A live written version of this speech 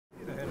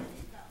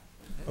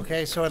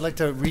Okay, so I'd like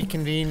to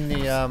reconvene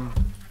the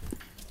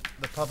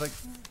public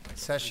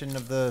session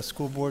of the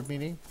school board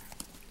meeting.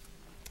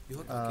 You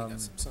look like you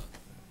got some sun.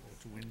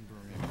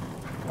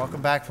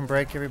 Welcome back from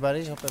break,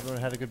 everybody. Hope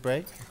everyone had a good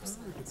break.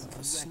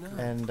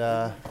 And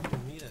Dr.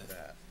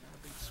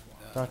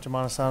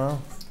 Montesano,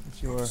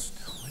 it's your...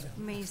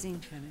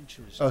 Amazing.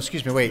 Oh,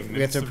 excuse me, wait,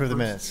 we have to approve the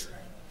minutes.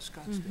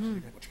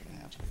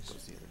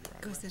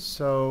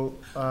 So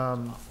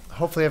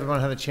hopefully everyone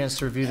had a chance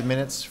to review the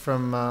minutes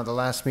from the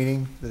last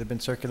meeting that have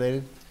been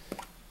circulated.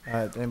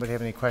 Does anybody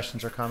have any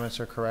questions or comments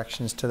or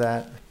corrections to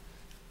that?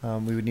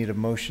 We would need a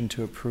motion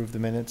to approve the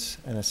minutes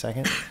and a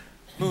second.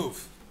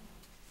 Move.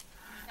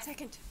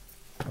 Second.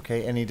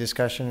 Okay, any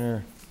discussion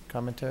or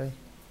commentary?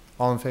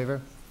 All in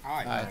favor?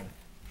 Aye.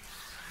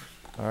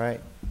 All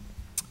right,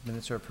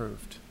 minutes are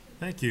approved.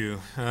 Thank you.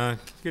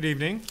 Good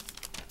evening.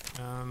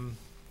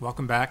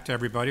 Welcome back to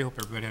everybody. Hope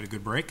everybody had a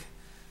good break.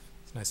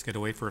 It's nice to get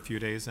away for a few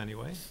days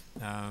anyway.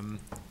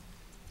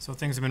 So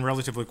things have been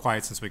relatively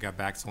quiet since we got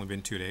back. It's only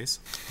been 2 days.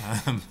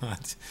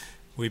 But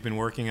we've been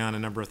working on a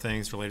number of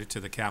things related to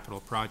the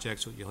capital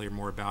projects, what you'll hear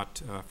more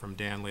about from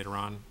Dan later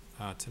on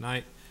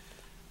tonight.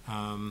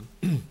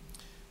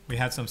 We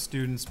had some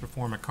students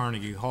perform at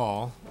Carnegie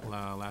Hall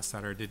last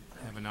Saturday. I did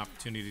have an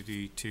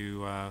opportunity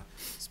to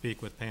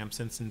speak with Pam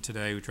Simpson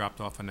today, who dropped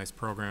off a nice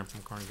program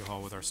from Carnegie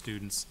Hall with our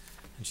students.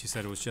 And she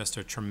said it was just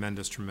a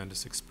tremendous,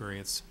 tremendous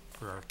experience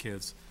for our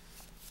kids.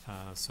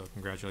 So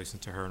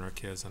congratulations to her and her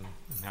kids. I'm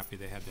happy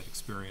they had that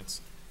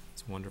experience.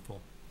 It's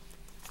wonderful.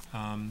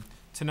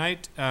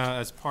 Tonight,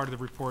 as part of the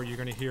report, you're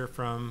going to hear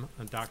from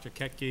Dr.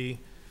 Ketke,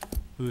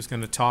 who's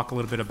going to talk a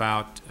little bit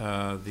about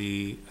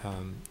the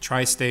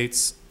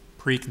Tri-States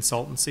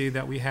pre-consultancy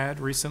that we had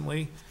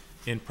recently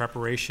in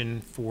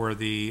preparation for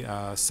the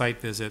site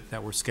visit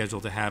that we're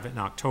scheduled to have in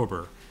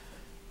October.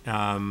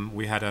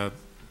 We had a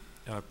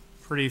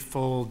pretty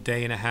full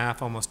day and a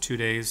half, almost 2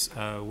 days,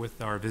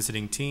 with our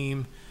visiting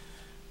team.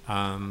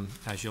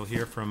 As you'll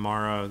hear from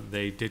Mara,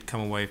 they did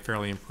come away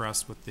fairly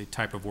impressed with the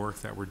type of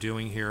work that we're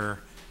doing here.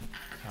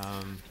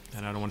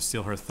 And I don't want to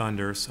steal her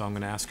thunder, so I'm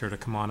going to ask her to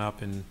come on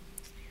up and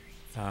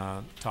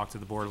talk to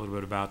the board a little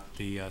bit about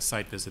the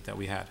site visit that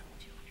we had.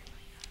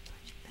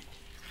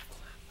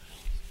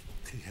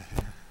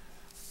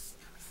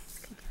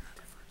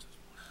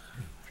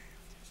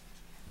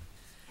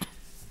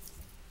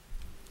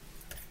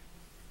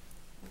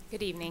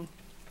 Good evening.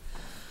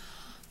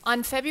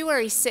 On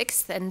February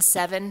 6th and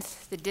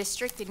 7th, the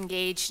district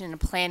engaged in a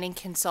planning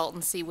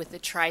consultancy with the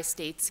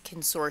Tri-States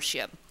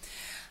Consortium,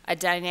 a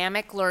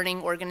dynamic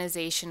learning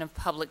organization of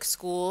public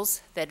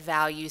schools that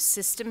values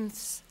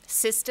systems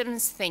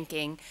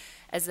thinking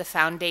as the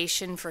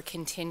foundation for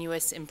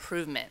continuous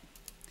improvement.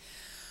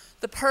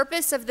 The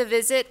purpose of the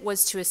visit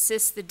was to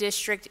assist the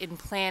district in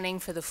planning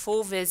for the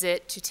full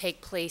visit to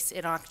take place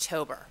in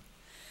October.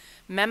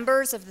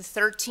 Members of the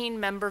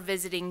 13-member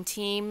visiting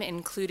team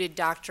included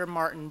Dr.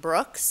 Martin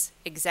Brooks,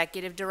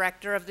 Executive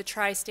Director of the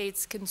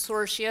Tri-States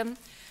Consortium,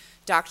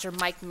 Dr.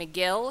 Mike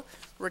McGill,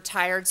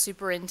 Retired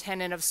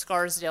Superintendent of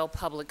Scarsdale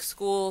Public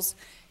Schools,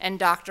 and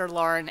Dr.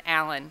 Lauren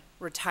Allen,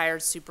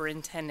 Retired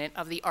Superintendent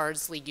of the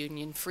Ardsley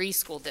Union Free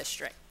School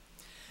District.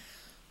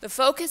 The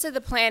focus of the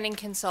planning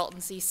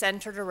consultancy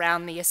centered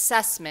around the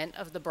assessment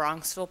of the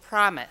Bronxville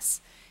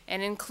Promise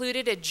and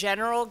included a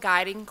general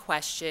guiding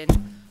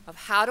question of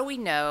how do we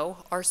know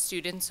our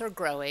students are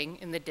growing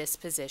in the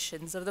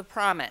dispositions of the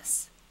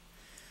promise.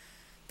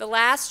 The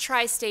last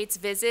Tri-States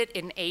visit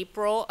in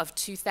April of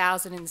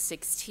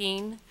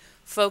 2016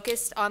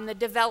 focused on the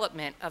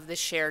development of the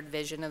shared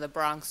vision of the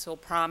Bronxville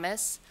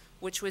Promise,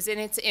 which was in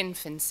its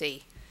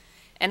infancy,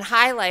 and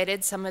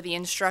highlighted some of the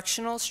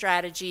instructional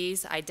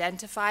strategies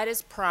identified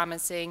as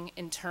promising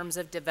in terms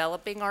of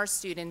developing our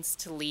students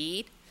to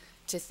lead,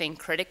 to think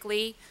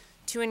critically,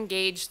 to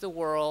engage the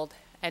world,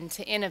 and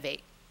to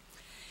innovate.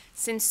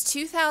 Since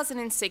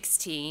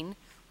 2016,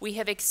 we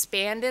have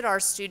expanded our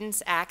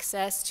students'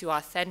 access to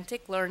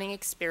authentic learning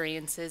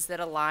experiences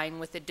that align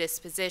with the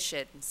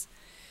dispositions.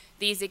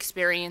 These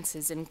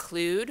experiences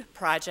include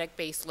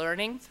project-based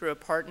learning through a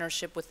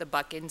partnership with the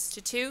Buck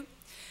Institute,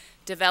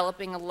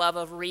 developing a love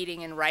of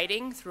reading and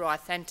writing through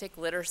authentic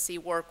literacy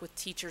work with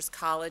Teachers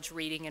College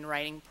Reading and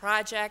Writing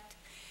Project,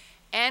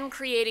 and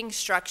creating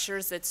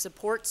structures that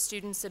support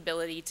students'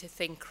 ability to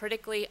think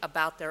critically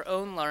about their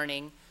own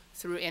learning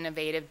through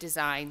innovative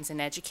designs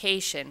in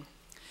education.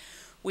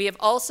 We have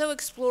also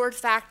explored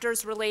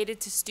factors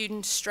related to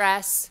student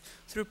stress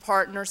through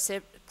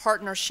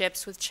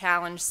partnerships with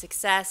Challenge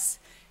Success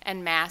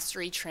and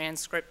Mastery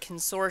Transcript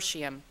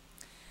Consortium.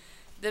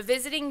 The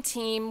visiting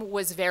team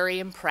was very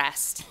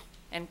impressed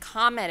and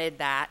commented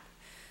that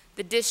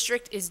the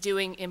district is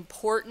doing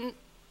important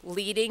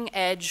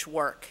leading-edge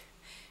work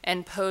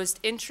and posed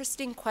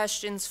interesting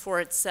questions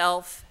for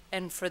itself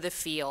and for the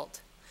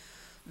field.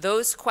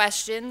 Those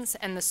questions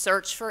and the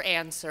search for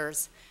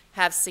answers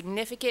have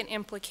significant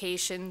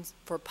implications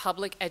for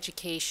public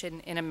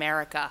education in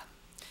America.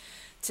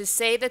 To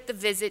say that the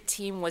visit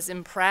team was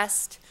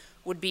impressed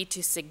would be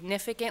to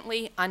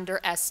significantly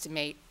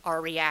underestimate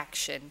our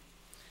reaction.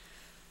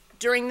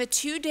 During the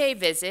 2-day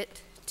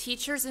visit,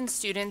 teachers and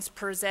students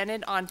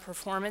presented on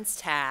performance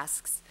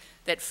tasks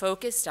that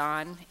focused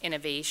on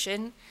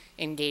innovation,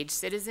 engaged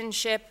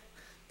citizenship,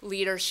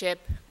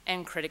 leadership,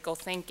 and critical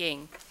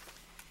thinking.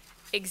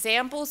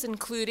 Examples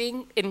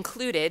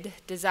included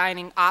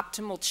designing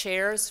optimal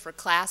chairs for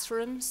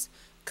classrooms,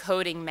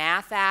 coding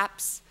math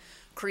apps,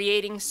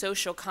 creating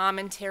social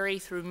commentary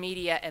through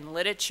media and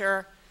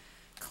literature,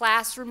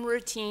 classroom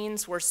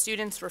routines where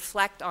students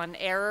reflect on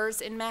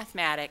errors in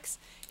mathematics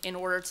in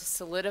order to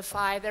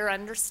solidify their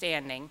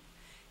understanding,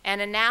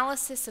 and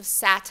analysis of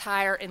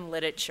satire in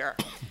literature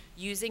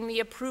using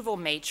the approval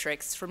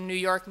matrix from New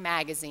York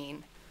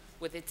Magazine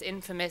with its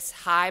infamous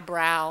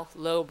highbrow,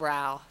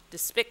 lowbrow,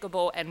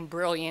 despicable, and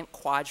brilliant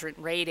quadrant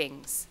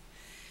ratings.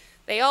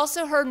 They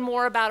also heard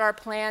more about our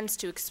plans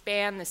to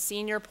expand the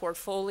senior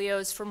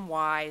portfolios from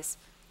WISE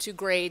to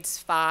grades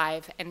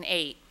 5 and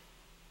 8.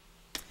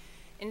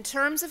 In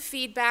terms of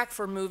feedback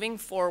for moving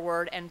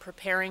forward and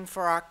preparing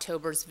for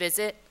October's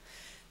visit,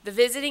 the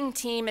visiting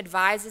team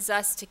advises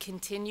us to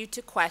continue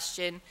to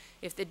question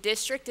if the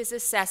district is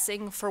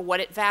assessing for what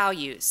it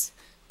values,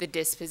 the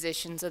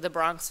dispositions of the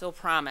Bronxville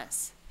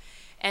Promise,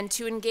 and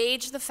to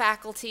engage the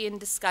faculty in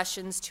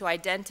discussions to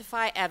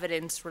identify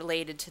evidence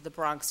related to the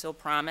Bronxville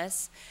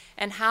Promise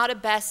and how to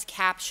best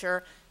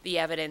capture the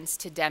evidence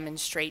to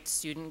demonstrate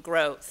student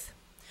growth.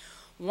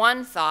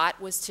 One thought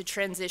was to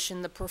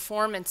transition the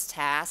performance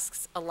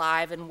tasks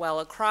alive and well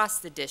across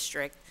the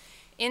district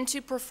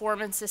into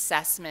performance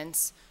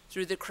assessments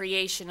through the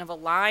creation of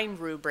aligned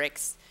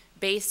rubrics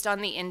based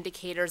on the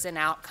indicators and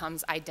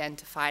outcomes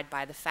identified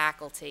by the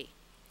faculty.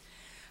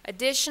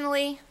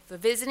 Additionally, the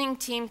visiting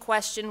team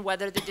questioned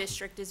whether the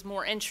district is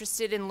more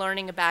interested in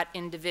learning about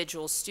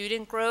individual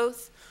student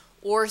growth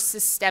or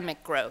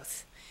systemic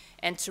growth,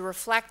 and to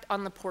reflect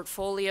on the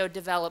portfolio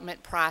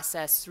development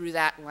process through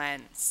that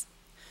lens.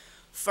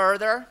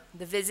 Further,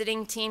 the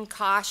visiting team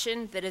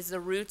cautioned that as the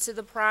roots of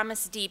the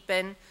promise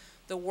deepen,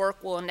 the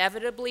work will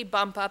inevitably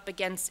bump up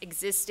against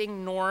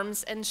existing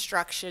norms and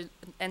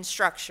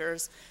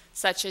structures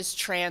such as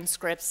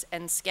transcripts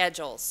and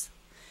schedules.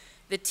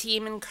 The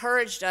team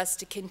encouraged us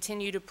to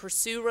continue to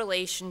pursue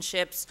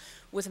relationships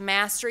with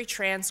Mastery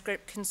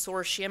Transcript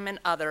Consortium and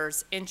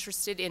others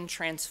interested in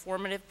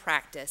transformative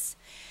practice,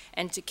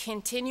 and to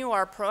continue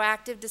our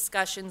proactive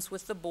discussions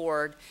with the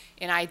board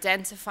in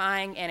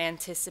identifying and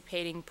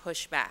anticipating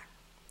pushback.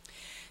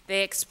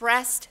 They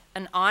expressed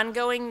an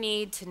ongoing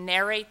need to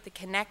narrate the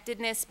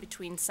connectedness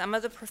between some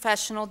of the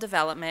professional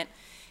development,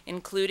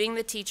 including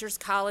the Teachers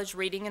College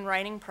Reading and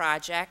Writing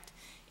Project,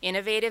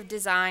 innovative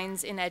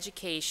designs in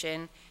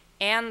education,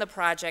 and the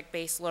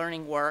project-based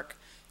learning work,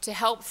 to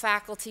help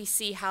faculty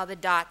see how the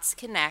dots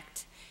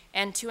connect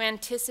and to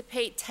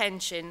anticipate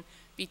tension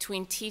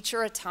between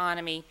teacher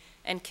autonomy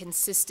and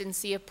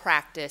consistency of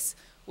practice,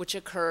 which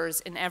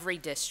occurs in every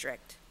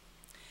district.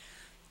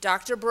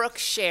 Dr.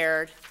 Brooks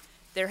shared,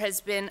 there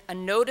has been a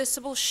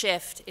noticeable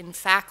shift in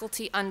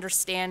faculty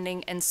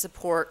understanding and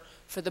support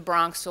for the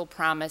Bronxville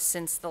Promise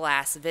since the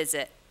last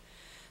visit.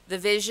 The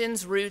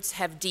vision's roots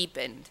have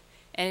deepened,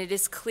 and it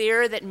is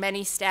clear that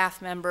many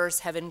staff members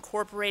have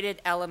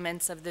incorporated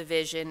elements of the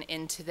vision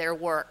into their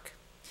work.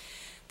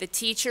 The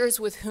teachers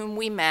with whom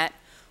we met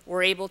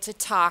were able to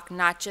talk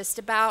not just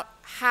about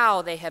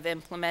how they have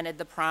implemented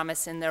the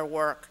promise in their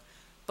work,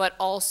 but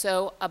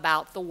also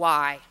about the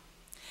why.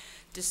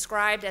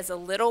 Described as a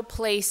little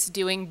place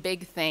doing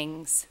big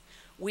things,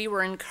 we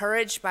were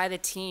encouraged by the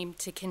team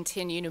to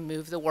continue to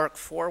move the work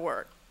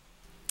forward.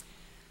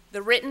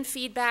 The written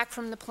feedback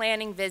from the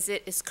planning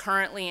visit is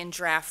currently in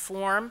draft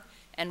form,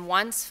 and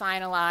once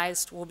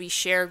finalized, will be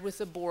shared with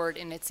the board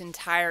in its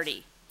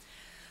entirety.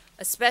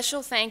 A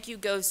special thank you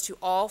goes to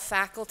all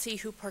faculty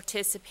who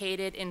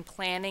participated in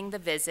planning the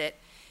visit,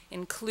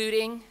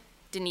 including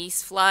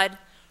Denise Flood,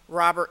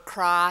 Robert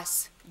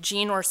Cross,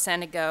 Jean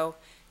Orsenego,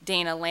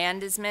 Dana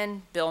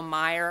Landesman, Bill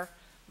Meyer,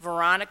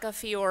 Veronica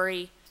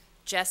Fiore,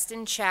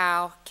 Justin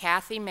Chow,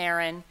 Kathy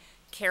Marin,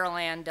 Carol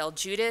Ann Del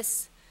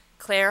Judas,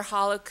 Claire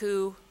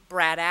Holoku,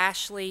 Brad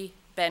Ashley,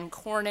 Ben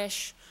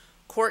Cornish,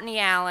 Courtney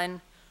Allen,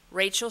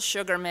 Rachel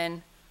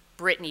Sugarman,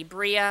 Brittany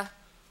Bria,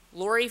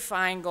 Lori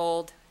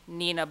Feingold,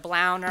 Nina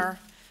Blauner,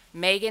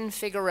 Megan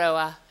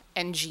Figueroa,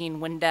 and Jean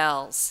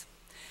Wendells.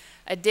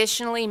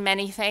 Additionally,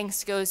 many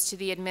thanks goes to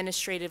the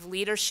administrative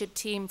leadership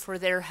team for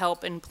their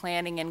help in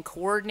planning and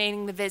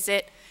coordinating the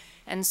visit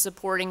and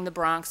supporting the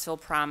Bronxville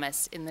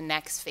Promise in the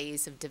next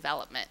phase of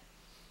development.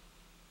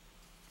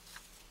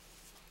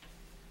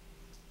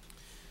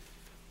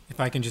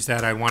 If I can just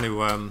add, I want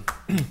to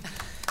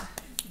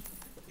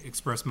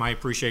express my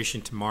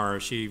appreciation to Mara.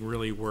 She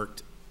really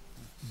worked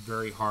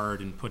very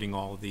hard in putting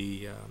all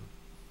the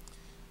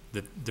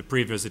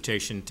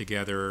pre-visitation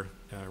together,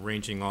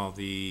 arranging all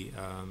the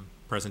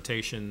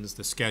presentations,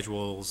 the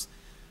schedules,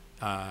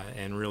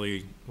 and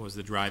really was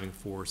the driving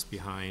force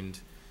behind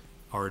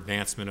our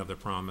advancement of the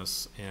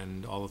promise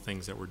and all the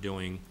things that we're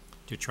doing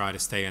to try to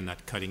stay on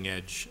that cutting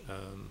edge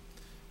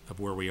of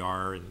where we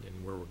are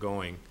and where we're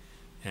going.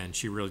 And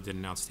she really did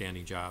an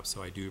outstanding job,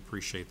 so I do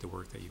appreciate the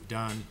work that you've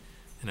done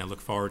and I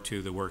look forward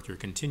to the work you'll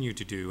continue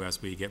to do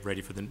as we get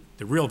ready for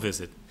the real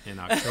visit in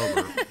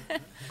October.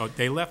 But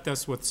they left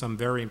us with some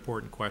very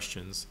important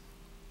questions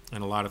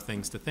and a lot of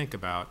things to think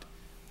about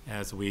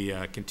as we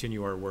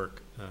continue our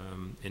work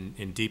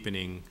in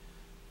deepening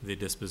the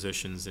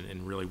dispositions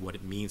and really what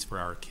it means for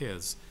our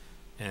kids,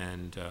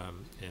 and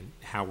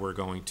how we're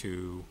going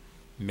to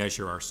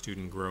measure our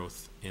student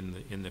growth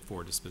in the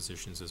 4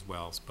 dispositions as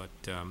well. But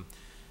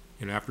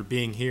after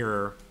being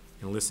here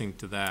and listening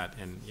to that,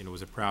 and it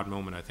was a proud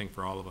moment, I think,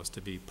 for all of us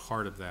to be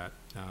part of that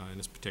in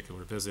this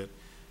particular visit,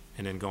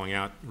 and then going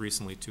out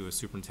recently to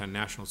a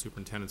national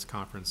superintendent's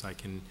conference. I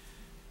can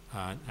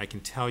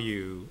tell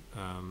you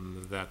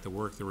that the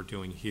work that we're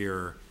doing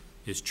here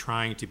is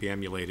trying to be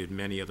emulated in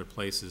many other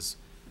places,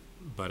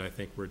 but I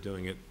think we're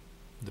doing it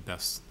the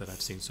best that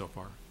I've seen so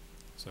far.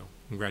 So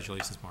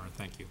congratulations, Mara.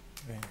 Thank you.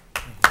 Great.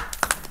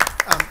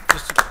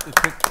 Just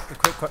a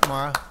quick,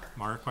 Mara,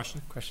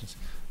 question? questions.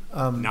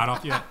 Not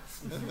off yet.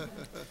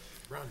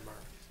 Run, Mark.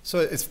 So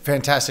it's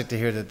fantastic to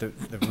hear that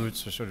the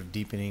roots are sort of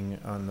deepening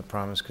on the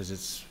promise, because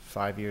it's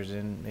 5 years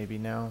in maybe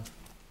now.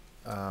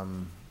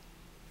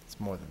 It's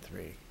more than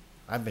 3.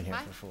 I've been here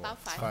for 4. About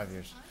 5. It's 5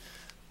 years.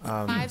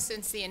 5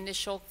 since the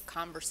initial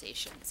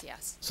conversations,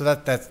 yes. So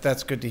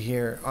that's good to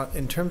hear.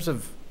 In terms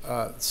of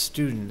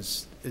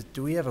students,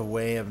 do we have a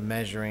way of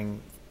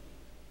measuring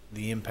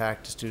the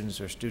impact to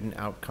students or student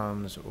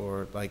outcomes,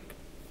 or like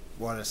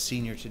what a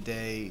senior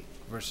today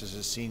versus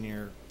a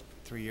senior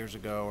 3 years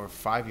ago or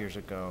 5 years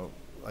ago,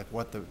 like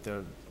what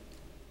the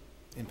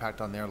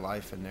impact on their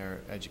life and their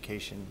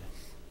education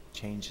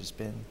change has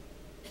been?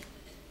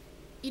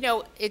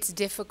 It's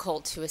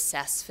difficult to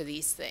assess for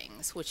these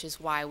things, which is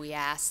why we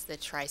asked the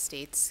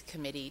Tri-States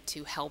Committee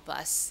to help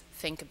us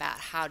think about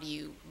how do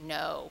you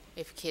know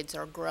if kids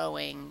are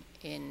growing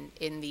in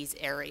these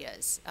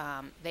areas.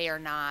 They are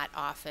not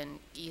often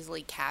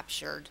easily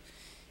captured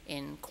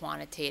in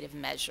quantitative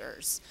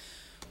measures.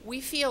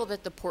 We feel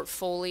that the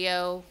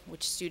portfolio,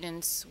 which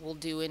students will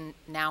do in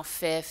now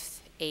 5th,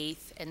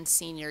 8th, and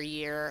senior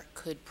year,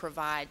 could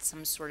provide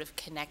some sort of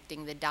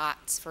connecting the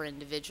dots for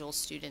individual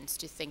students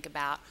to think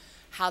about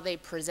how they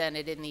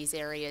presented in these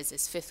areas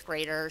as 5th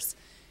graders,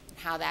 and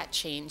how that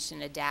changed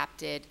and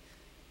adapted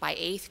by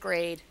 8th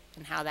grade,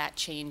 and how that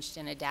changed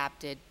and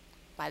adapted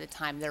by the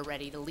time they're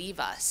ready to leave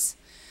us.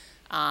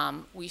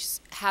 We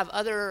have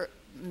other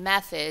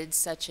methods,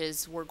 such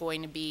as we're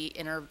going to be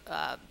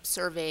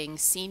surveying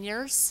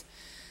seniors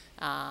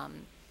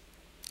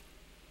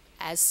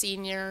as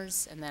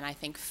seniors, and then I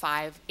think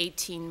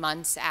 18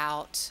 months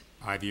out,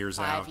 5 years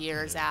 5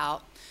 years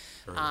out,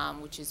 Sure.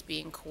 which is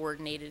being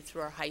coordinated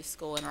through our high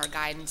school and our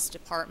guidance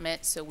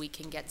department, so we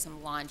can get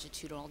some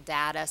longitudinal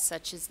data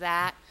such as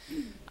that.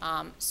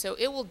 So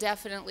it will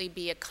definitely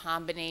be a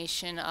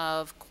combination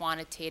of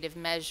quantitative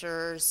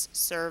measures,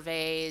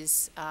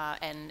 surveys,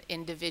 and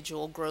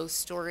individual growth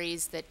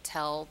stories that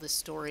tell the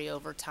story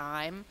over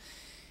time.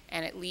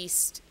 And at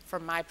least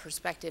from my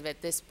perspective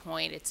at this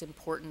point, it's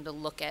important to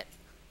look at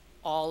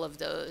all of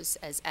those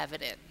as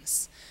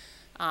evidence.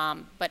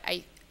 But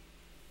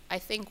I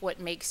think what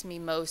makes me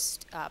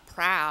most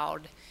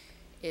proud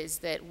is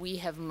that we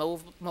have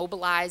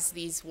mobilized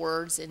these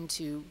words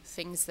into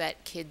things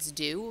that kids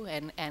do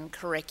and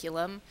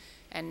curriculum,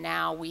 and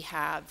now we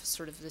have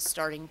sort of the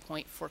starting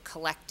point for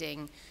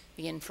collecting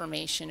the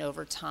information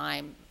over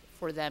time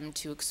for them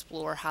to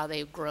explore how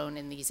they've grown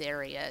in these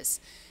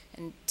areas.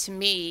 And to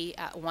me,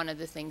 one of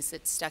the things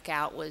that stuck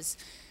out was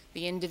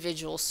the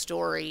individual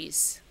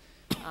stories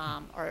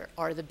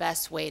are the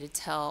best way to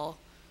tell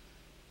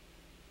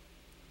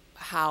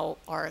how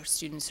our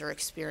students are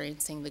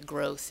experiencing the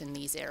growth in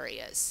these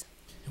areas.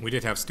 And we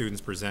did have students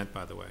present,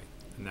 by the way,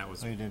 and that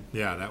was, Oh, you did?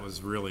 yeah, that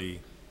was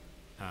really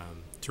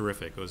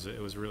terrific.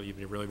 It was really, you'd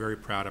be really very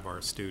proud of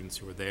our students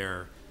who were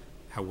there,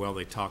 how well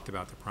they talked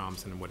about the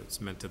promise and what it's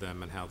meant to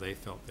them and how they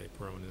felt they'd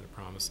grown in the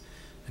promise.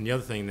 And the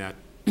other thing that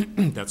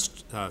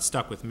that's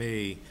stuck with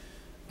me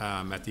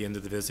at the end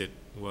of the visit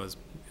was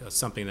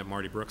something that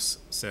Marty Brooks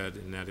said,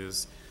 and that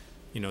is,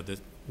 that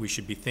we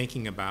should be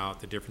thinking about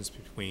the difference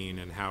between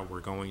and how we're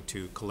going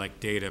to collect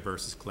data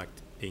versus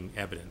collecting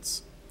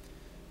evidence,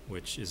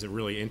 which is a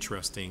really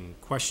interesting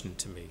question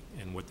to me,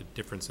 and what the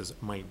differences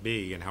might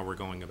be and how we're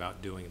going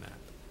about doing that.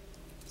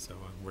 So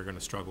we're going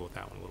to struggle with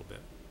that one a little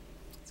bit.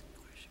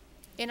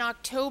 In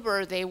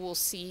October, they will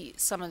see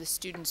some of the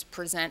students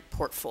present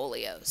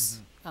portfolios.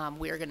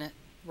 We're going to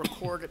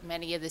record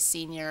many of the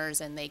seniors,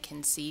 and they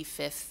can see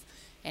 5th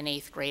and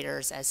 8th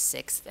graders as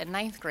 6th and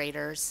 9th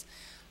graders.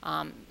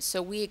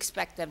 So we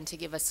expect them to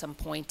give us some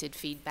pointed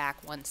feedback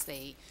once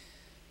they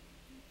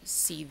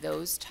see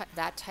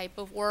that type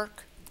of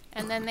work.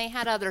 And then they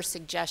had other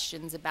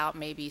suggestions about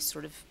maybe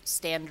sort of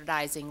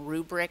standardizing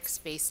rubrics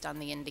based on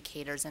the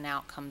indicators and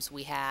outcomes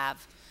we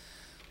have,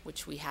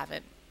 which we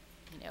haven't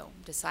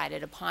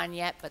decided upon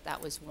yet, but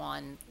that was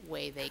one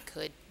way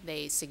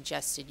they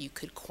suggested you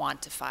could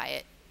quantify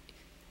it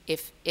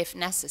if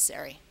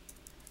necessary.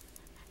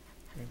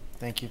 Great.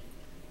 Thank you.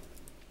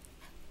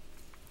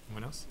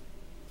 Anyone else?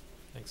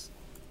 Thanks.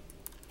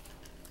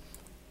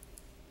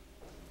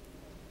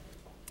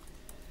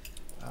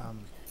 So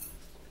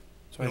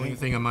The I only think,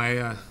 thing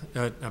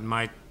on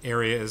my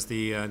area is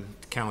the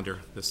calendar,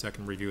 the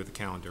second review of the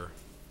calendar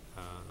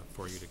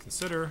for you to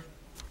consider.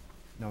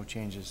 no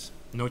changes.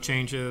 No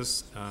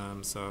changes,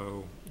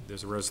 so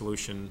there's a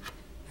resolution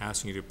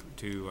asking you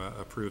to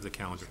approve the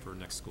calendar for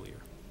next school year.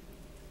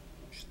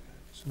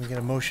 So we get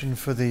a motion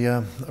for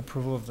the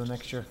approval of the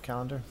next year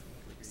calendar?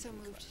 So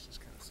moved.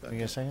 Can we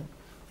get a second?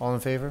 All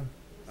in favor?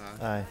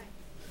 Aye.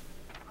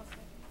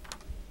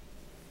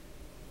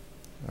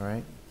 All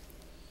right.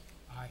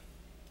 Aye.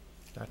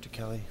 Dr.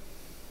 Kelly?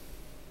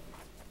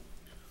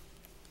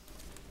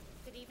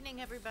 Good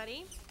evening,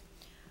 everybody.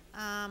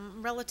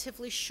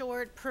 Relatively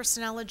short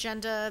personnel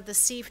agenda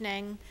this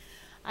evening.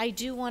 I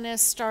do want to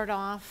start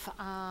off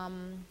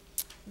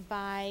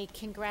by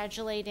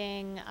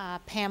congratulating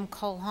Pam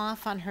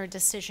Kolhoff on her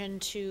decision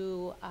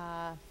to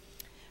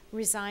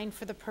resign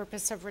for the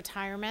purpose of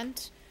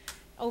retirement.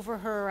 Over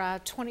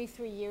her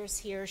 23 years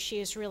here, she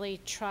has really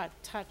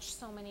touched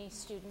so many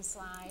students'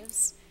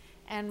 lives,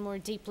 and we're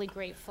deeply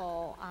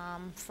grateful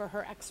for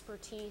her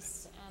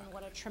expertise and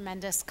what a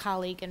tremendous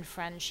colleague and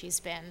friend she's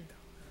been.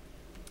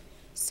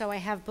 So I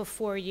have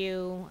before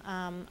you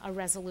a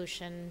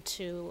resolution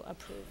to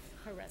approve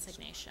her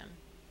resignation.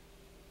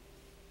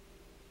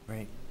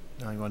 Great.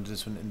 Now you want to do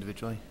this one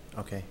individually?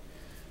 Okay.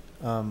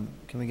 Can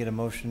we get a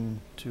motion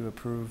to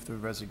approve the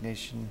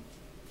resignation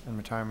and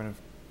retirement of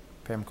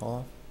Pam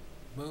Koloff?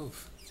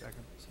 Move.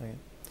 Second. Second.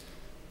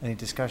 Any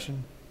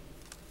discussion?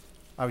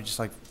 I would just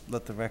like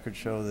let the record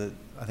show that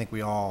I think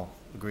we all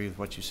agree with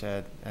what you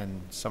said,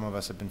 and some of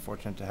us have been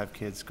fortunate to have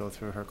kids go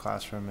through her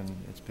classroom, and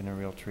it's been a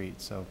real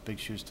treat. So big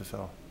shoes to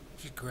fill.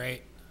 She's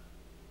great.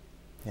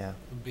 Yeah.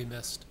 Would be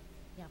missed.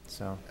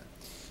 So,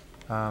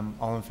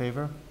 all in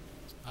favor?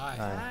 Aye.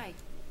 Aye.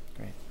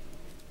 Great.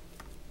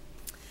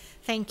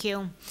 Thank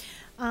you.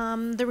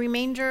 The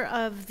remainder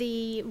of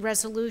the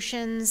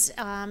resolutions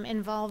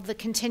involve the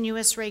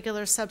continuous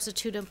regular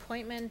substitute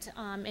appointment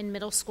in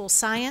middle school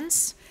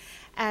science,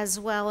 as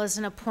well as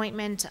an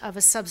appointment of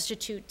a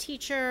substitute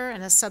teacher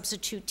and a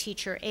substitute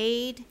teacher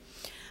aide.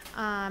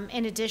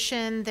 In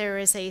addition, there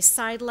is a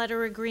side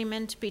letter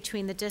agreement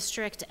between the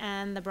district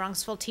and the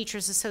Bronxville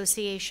Teachers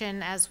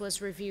Association, as was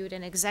reviewed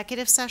in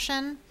executive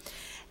session.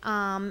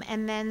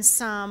 And then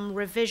some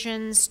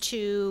revisions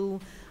to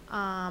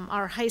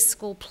our high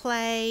school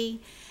play,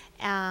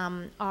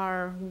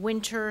 our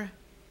winter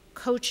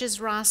coaches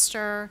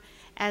roster,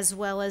 as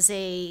well as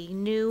a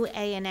new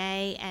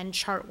A&A and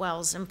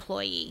Chartwell's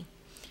employee.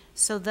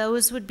 So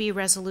those would be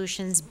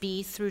resolutions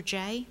B through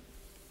J.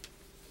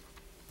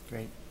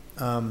 Great.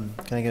 Can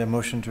I get a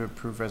motion to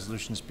approve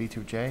resolutions B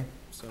through J?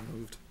 So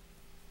moved.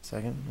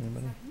 Second,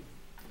 anybody?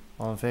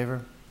 All in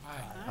favor?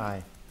 Aye.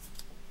 Aye.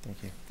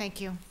 Thank you.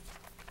 Thank you.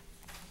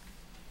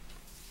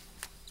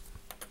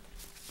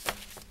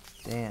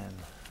 Dan?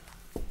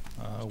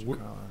 Mr. we're-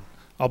 Carlin.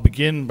 I'll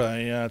begin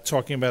by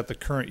talking about the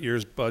current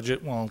year's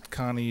budget while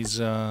Connie's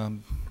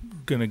going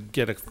to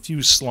get a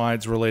few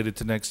slides related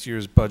to next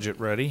year's budget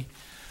ready.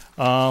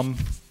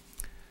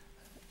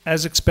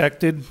 As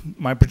expected,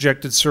 my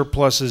projected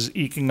surplus is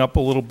eking up a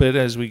little bit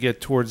as we get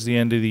towards the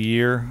end of the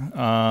year.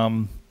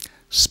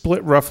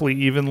 Split roughly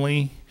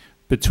evenly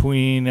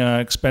between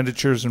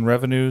expenditures and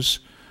revenues.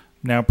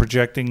 Now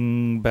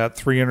projecting about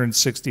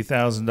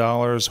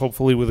 $360,000,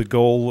 hopefully with a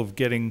goal of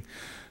getting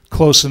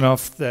close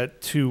enough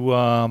that to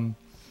our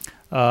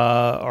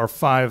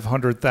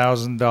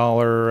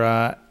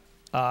 $500,000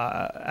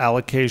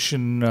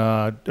 allocation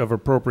of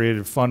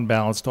appropriated fund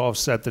balance to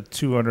offset the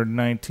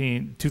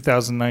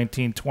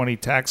 2019-20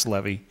 tax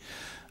levy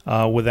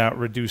without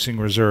reducing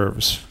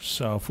reserves.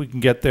 So if we can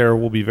get there,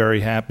 we'll be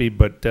very happy,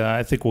 but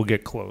I think we'll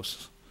get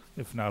close,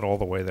 if not all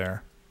the way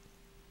there.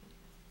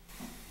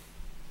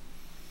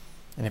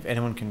 And if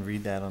anyone can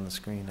read that on the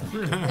screen, I'd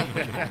give them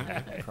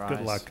a prize.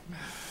 Good luck.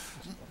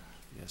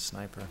 Be a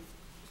sniper.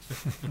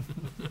 You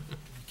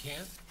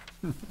can't?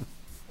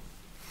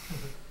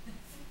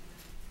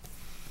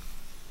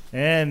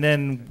 And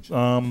then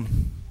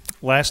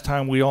last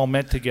time we all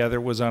met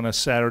together was on a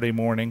Saturday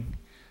morning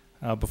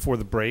before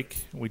the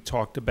break. We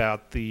talked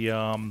about the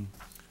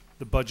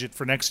budget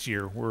for next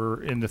year.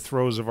 We're in the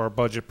throes of our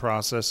budget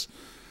process.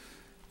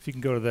 If you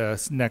can go to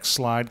the next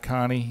slide,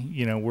 Connie,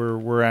 you know,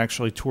 we're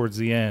actually towards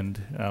the end.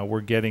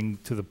 We're getting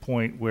to the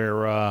point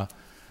where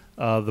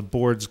the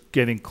board's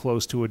getting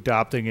close to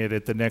adopting it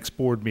at the next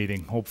board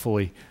meeting,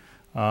 hopefully.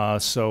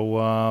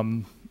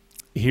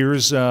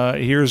 Here's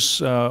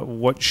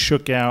what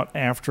shook out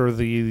after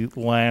the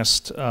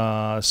last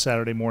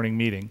Saturday morning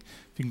meeting.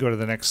 If you can go to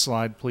the next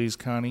slide, please,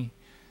 Connie.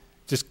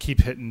 Just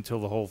keep hitting until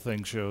the whole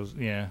thing shows.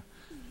 Yeah.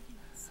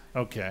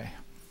 Okay.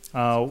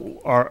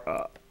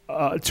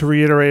 To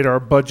reiterate,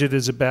 our budget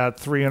is about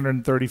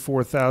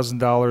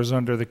 $334,000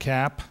 under the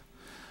cap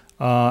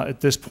at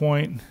this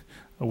point,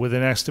 with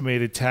an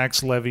estimated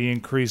tax levy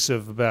increase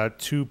of about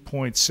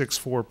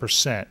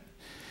 2.64%.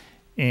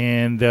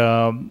 And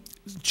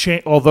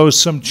although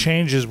some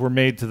changes were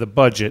made to the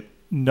budget,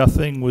 no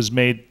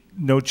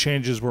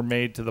changes were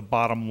made to the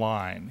bottom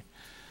line.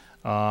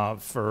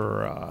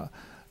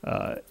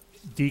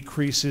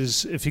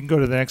 decreases. If you can go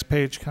to the next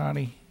page,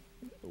 Connie,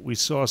 we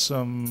saw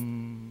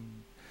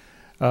some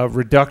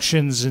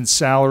reductions in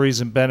salaries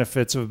and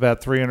benefits of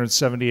about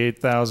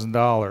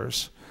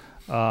 $378,000.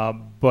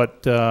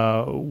 But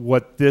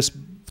what this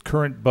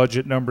current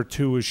budget number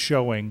 2 is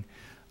showing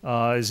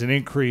is an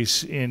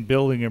increase in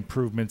building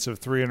improvements of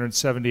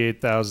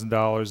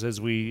 $378,000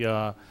 as we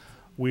are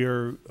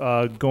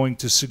going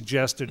to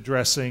suggest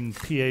addressing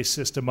PA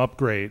system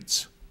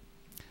upgrades.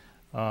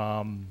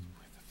 And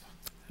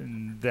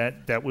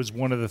that was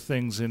one of the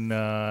things in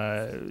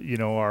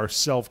our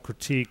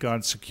self-critique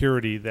on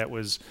security that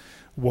was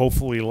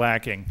woefully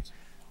lacking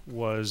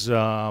was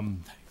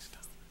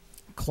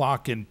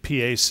clock and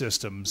PA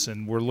systems,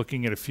 and we're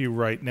looking at a few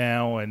right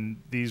now, and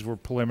these were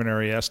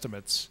preliminary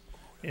estimates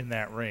in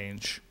that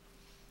range.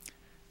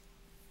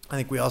 I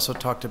think we also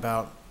talked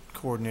about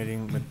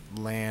coordinating with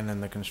land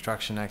and the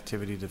construction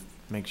activity to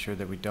make sure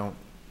that we don't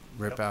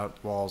rip out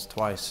walls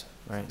twice,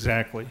 right?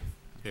 Exactly.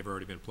 They've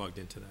already been plugged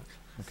into that.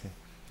 Okay.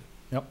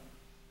 Yep.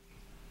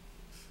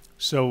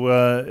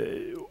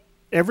 So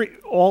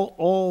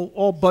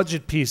all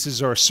budget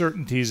pieces are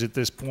certainties at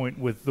this point,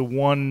 with the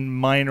one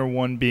minor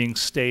one being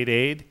state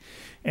aid,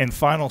 and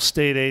final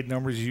state aid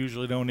numbers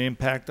usually don't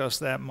impact us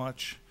that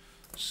much.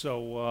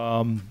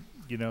 So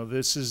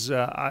this is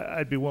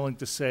I'd be willing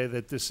to say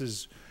that this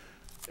is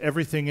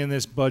everything in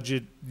this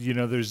budget.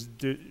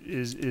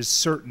 Is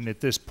certain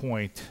at this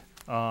point.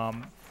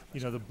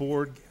 The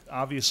board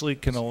obviously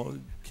can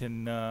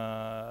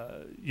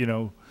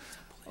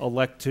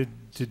elect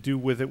to do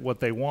with it what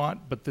they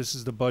want, but this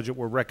is the budget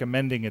we're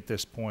recommending at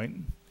this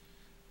point.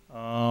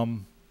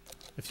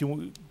 If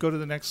you go to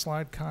the next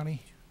slide,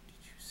 Connie.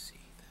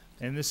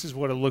 And this is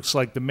what it looks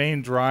like. The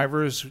main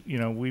drivers,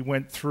 we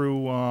went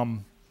through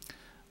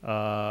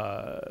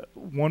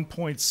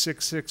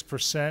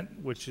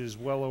 1.66%, which is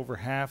well over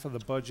half of the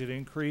budget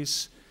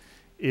increase,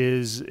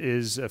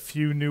 is a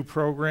few new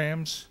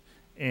programs,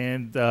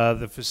 and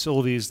the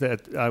facilities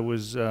that I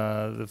was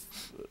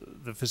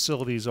the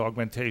facilities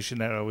augmentation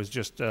that I was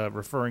just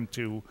referring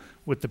to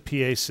with the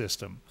PA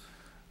system.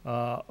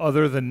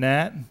 Other than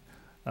that,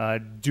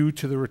 due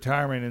to the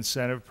retirement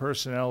incentive,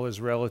 personnel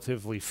is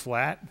relatively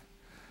flat.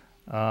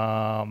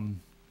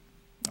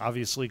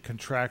 Obviously,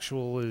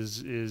 contractual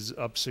is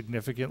up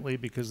significantly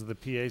because of the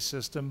PA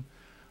system.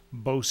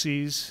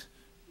 BOCES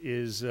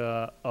is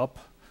up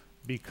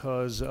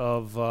because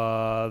of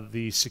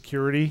the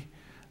security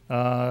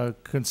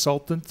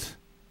consultant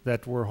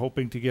that we're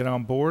hoping to get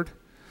on board.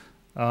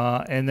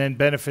 And then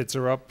benefits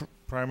are up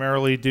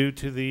primarily due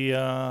to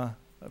the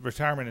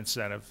retirement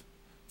incentive.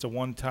 It's a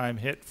one-time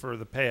hit for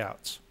the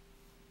payouts.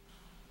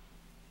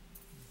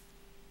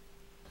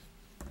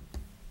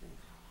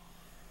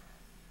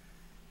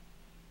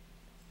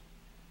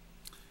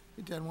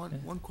 Hey, Dan,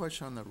 one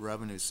question on the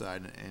revenue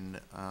side, and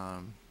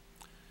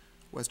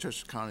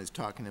Westchester County is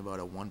talking about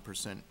a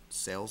 1%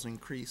 sales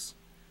increase,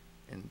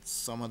 and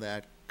some of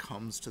that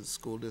comes to the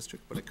school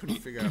district, but I couldn't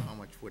figure out how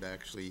much would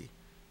actually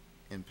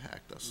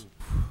impact us.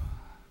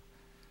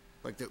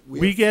 Like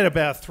we get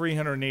about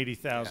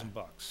 $380,000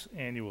 bucks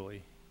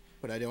annually,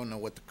 but I don't know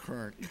what the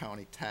current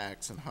county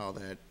tax and how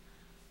that.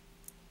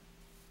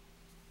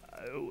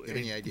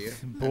 Any idea?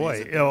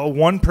 Boy, a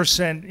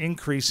 1%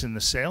 increase in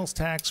the sales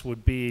tax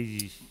would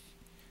be.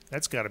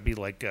 That's got to be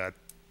like a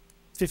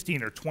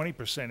 15 or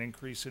 20%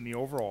 increase in the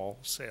overall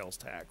sales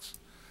tax.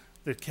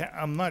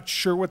 I'm not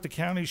sure what the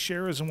county's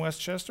share is in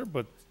Westchester,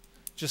 but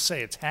just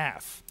say it's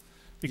half,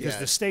 because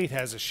the state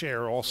has a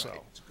share also.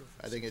 Right.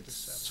 I think it's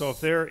so if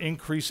they're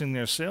increasing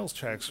their sales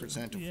tax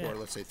percent to 4,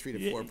 let's say 3 to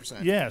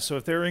 4%. Yeah, so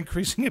if they're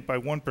increasing it by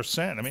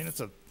 1%, I mean it's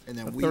a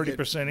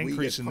 30%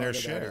 increase in their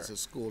share. As a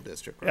school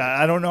district, right?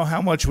 Yeah, I don't know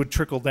how much would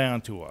trickle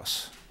down to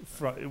us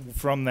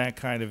from that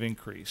kind of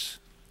increase.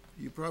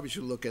 You probably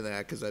should look at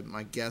that, because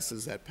my guess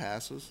is that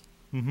passes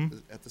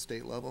at the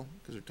state level,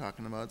 because they're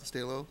talking about at the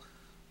state level.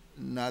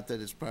 Not that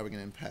it's probably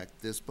going to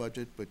impact this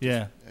budget, but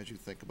just as you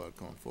think about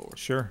going forward.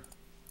 Sure.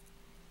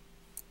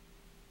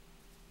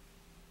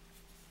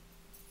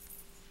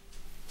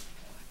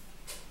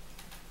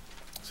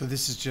 So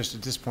this is just,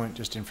 at this point,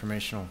 just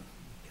informational.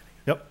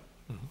 Yep.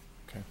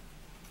 Okay.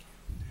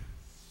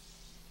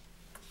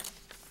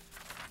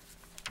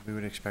 We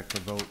would expect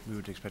to vote, we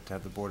would expect to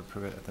have the board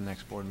approve it at the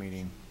next board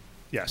meeting.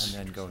 Yes.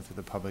 And then go through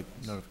the public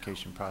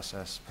notification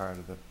process prior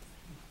to the.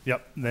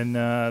 Yep. Then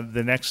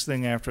the next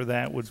thing after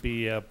that would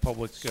be a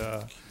public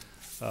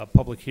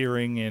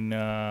hearing in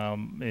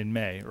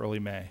May, early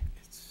May,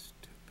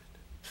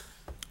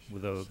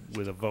 with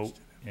a vote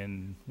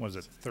in, was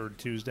it third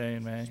Tuesday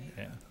in May?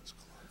 Yeah.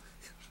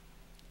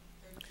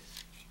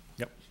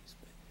 Yep.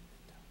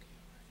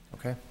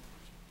 Okay.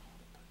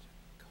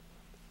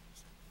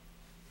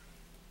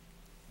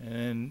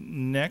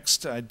 And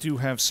next, I do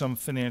have some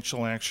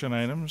financial action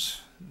items.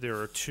 There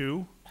are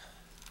two.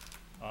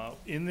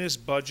 In this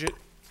budget,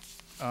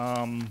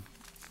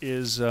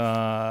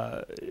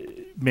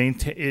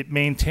 it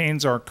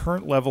maintains our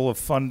current level of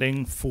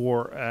funding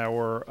for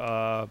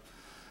our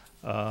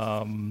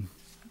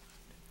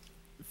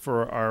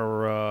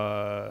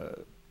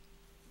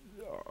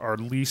our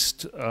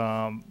leased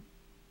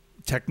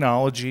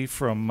technology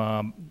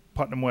from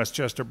Putnam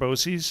Westchester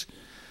BOCES.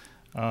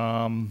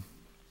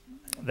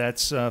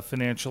 That's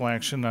financial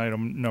action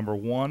item number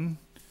 1.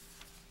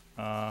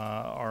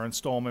 Our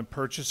installment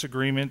purchase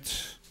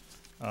agreement,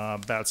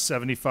 about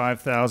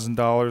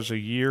 $75,000 a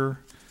year,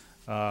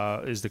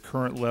 is the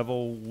current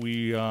level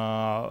we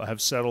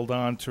have settled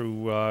on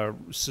to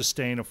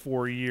sustain a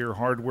 4-year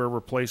hardware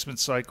replacement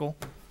cycle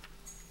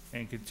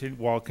and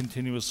while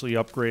continuously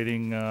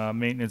upgrading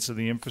maintenance of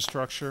the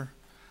infrastructure.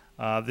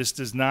 This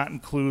does not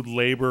include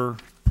labor,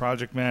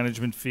 project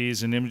management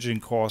fees, and imaging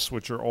costs,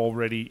 which are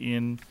already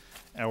in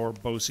our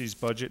BOCES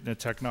budget in the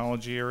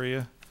technology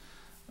area.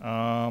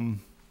 And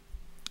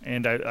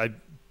I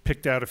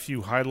picked out a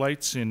few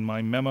highlights in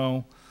my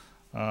memo.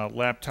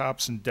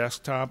 Laptops and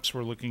desktops,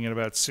 we're looking at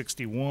about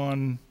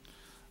 61.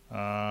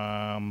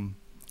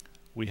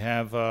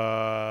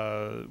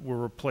 We're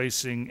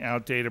replacing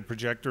outdated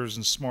projectors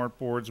and smart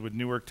boards with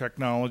newer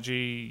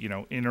technology,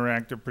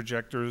 interactive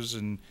projectors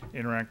and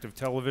interactive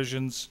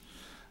televisions.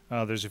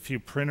 There's a few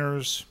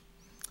printers,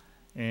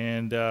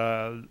 and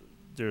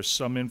there's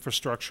some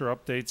infrastructure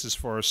updates as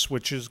far as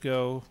switches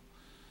go.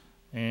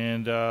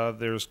 And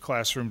there's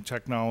classroom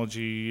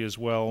technology as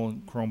well,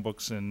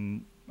 Chromebooks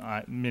and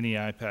mini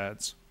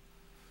iPads.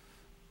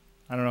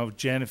 I don't know,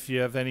 Jen, if you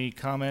have any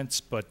comments,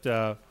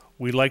 but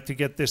we'd like to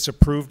get this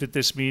approved at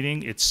this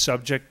meeting. It's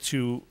subject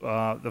to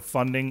the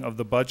funding of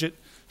the budget.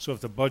 So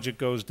if the budget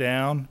goes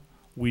down,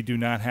 we do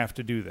not have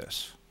to do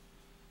this.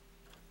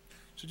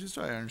 So just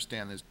so I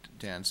understand this,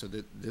 Dan, so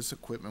that this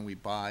equipment we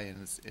buy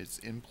and it's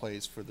in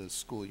place for the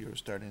school year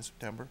starting in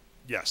September?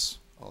 Yes.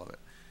 All of it.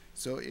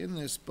 So in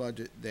this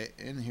budget,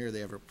 in here they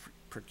have a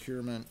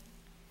procurement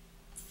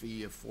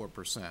fee of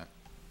 4%.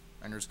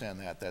 I understand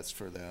that. That's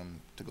for them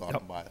to go out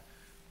and buy it.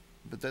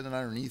 But then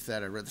underneath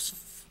that, I read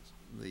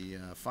the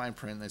fine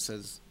print that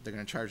says they're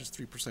going to charge us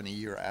 3% a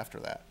year after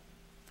that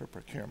for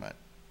procurement.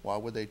 Why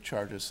would they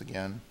charge us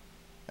again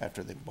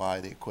after they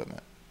buy the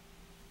equipment?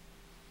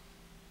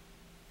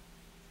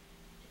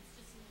 It's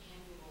just an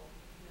annual,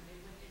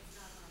 it's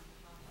not on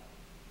top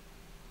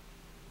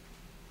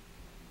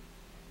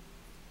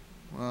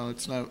of. Well,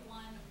 it's not.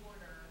 One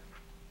order,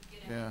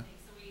 get Yeah. everything,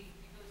 so it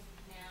goes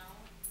now,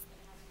 it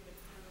has to get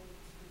approved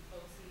through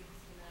BOCES,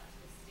 and out to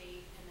the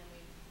state, and then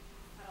we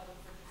cut all the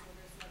purchase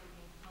orders, so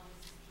everything comes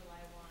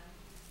July 1,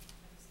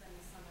 and we spend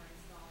the summer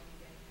installing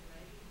and getting it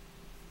ready.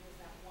 So there's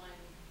that one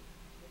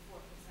with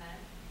 4%.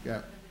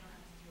 Yeah. Then we don't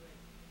have to do it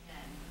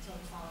again until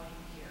the following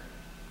year.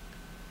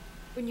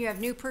 When you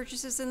have new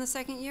purchases in the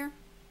second year?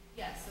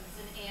 Yes, so it's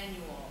an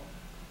annual.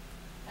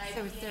 So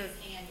IPA is there- is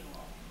annual.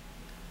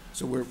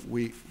 So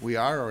we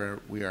are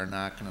or we are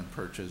not going to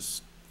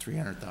purchase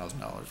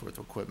 $300,000 worth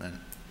of equipment.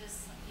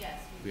 This, yes.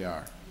 We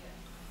are.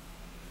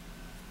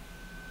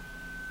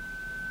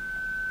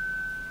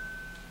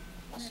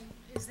 Yeah.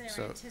 Is there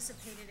So-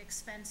 anticipated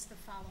expense the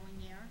following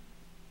year?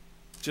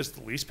 Just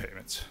the lease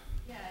payments.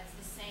 Yeah, it's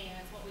the same,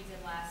 it's what we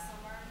did last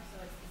summer,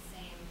 so it's the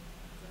same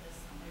for this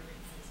summer.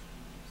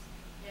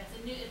 Yeah, it's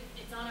a new,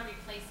 it's on a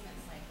replacement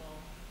cycle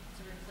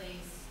to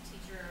replace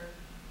teacher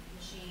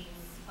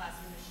machines,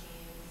 classroom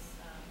machines.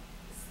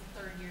 This is the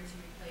 3rd year to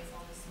replace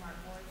all the smart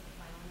boards, the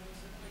final year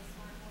to replace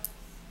smart boards.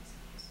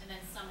 And then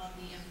some of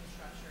the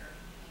infrastructure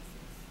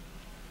pieces.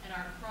 And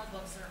our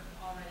Chromebooks are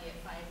already at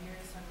 5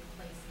 years, so I'm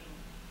replacing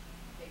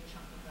a big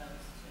chunk of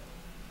those too.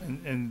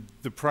 And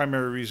the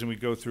primary reason we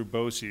go through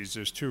BOCES,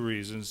 there's 2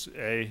 reasons.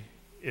 A,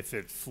 if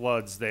it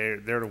floods, they're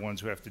the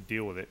ones who have to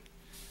deal with it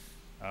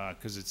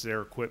because it's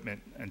their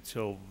equipment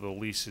until the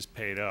lease is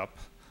paid up.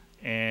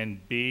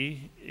 And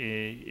B,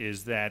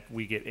 is that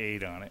we get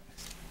aid on it.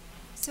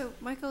 So,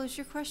 Michael, is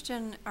your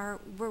question,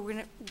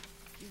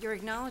 you're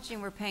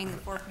acknowledging we're paying the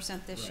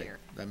 4% this Right. year?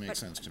 That makes but-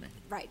 sense to me.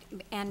 Right,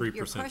 and 3%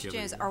 your the question other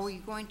is, are years. we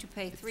going to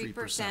pay 3%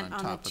 3% on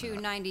on top the of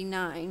that.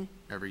 $299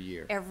 Every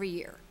year. every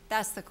year?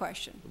 That's the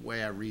question, The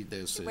way I read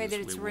this the is way that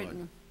it's we would.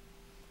 written.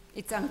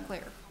 It's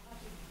unclear.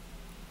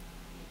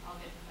 I'll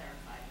get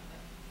clarified, but.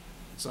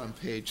 It's on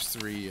page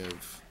 3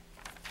 of,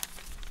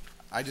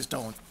 I just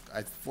don't,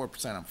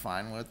 4% I'm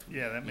fine with.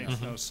 Yeah, that makes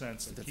no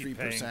sense to The keep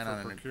paying 3%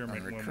 on for a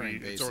procurement when recurring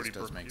it's basis already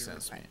doesn't make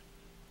procured. sense to me.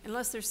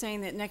 Unless they're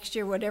saying that next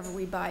year, whatever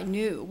we buy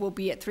new will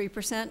be at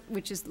 3%,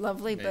 which is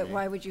lovely, but Maybe.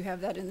 why would you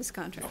have that in this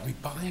contract? Are we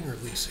buying or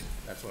leasing?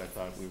 That's what I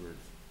thought we were.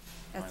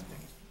 That's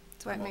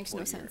that's why it makes no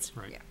multiple sense. years.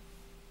 Right. Yeah.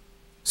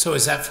 So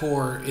is that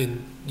for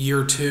in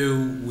year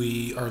 2,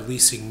 we are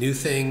leasing new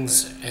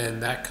things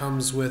and that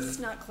comes It's with?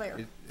 not clear.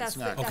 It's That's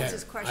not that's Okay,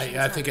 his question. I It's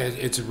not think clear.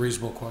 it's a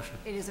reasonable question.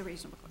 It is a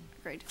reasonable,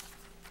 agreed.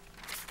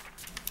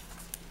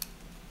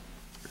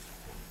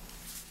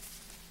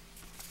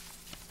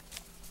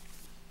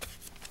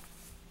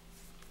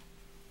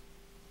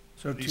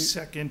 So The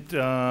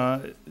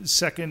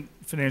second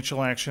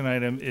financial action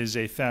item is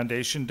a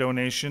foundation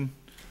donation.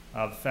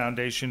 The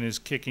foundation is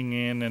kicking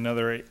in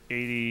another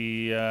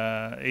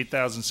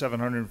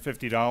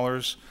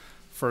 $8,750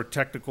 for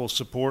technical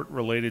support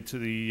related to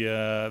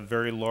the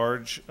very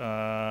large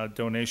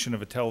donation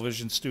of a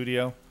television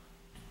studio.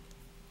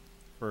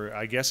 for,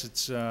 I guess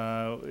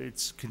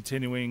it's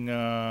continuing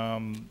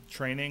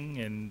training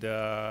and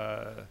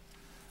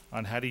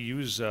on how to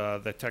use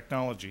the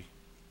technology.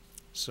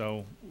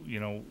 So,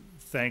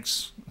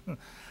 thanks.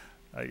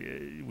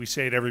 We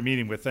say it every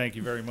meeting, but thank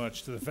you very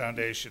much to the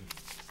foundation.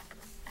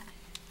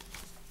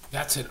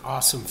 That's an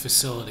awesome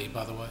facility,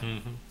 by the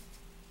way.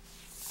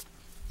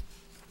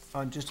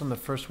 Just on the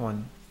first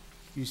one,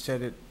 you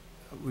said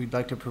we'd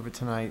like to approve it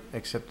tonight,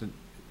 except that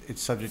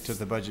it's subject to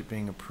the budget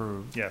being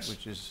approved. Yes.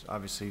 Which is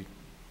obviously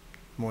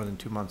more than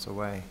 2 months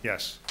away.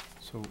 Yes.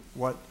 So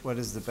what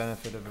is the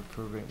benefit of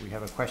approving, we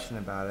have a question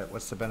about it,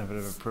 what's the benefit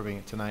of approving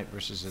it tonight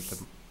versus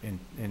in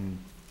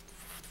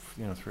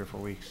 3 or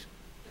 4 weeks?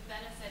 The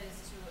benefit is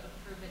to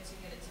approve it, to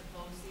get it to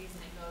BOCES,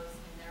 and it goes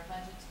in their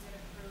budget to get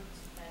approved,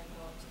 then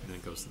go up to the And then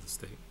it goes to state. the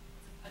state.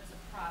 It's a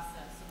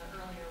process, so the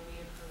earlier we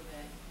approve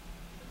it,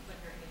 the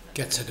quicker it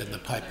Gets it in the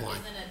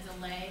pipeline. So there isn't a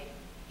delay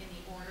in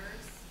the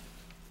orders.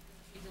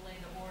 If we delay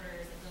the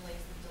orders, it delays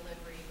the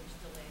delivery, which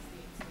delays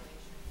the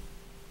installation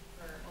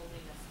for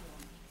Olena School.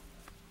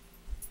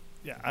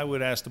 Yeah, I would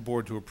ask the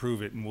board to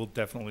approve it, and we'll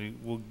definitely,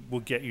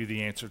 we'll get you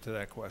the answer to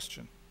that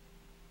question.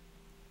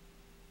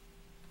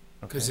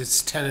 Because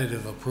it's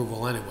tentative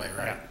approval anyway,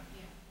 right? Yeah.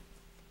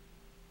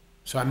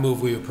 So I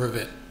move we approve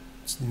it,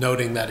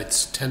 noting that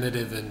it's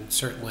tentative and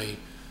certainly,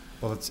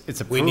 Well, it's We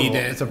approval, need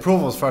to- it's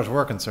approval as far as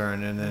we're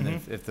concerned, and then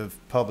Mm-hmm. if the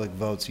public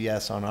votes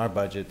yes on our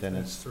budget, then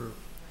it's.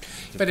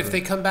 but if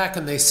they come back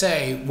and they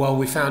say, well,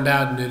 we found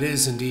out and it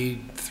is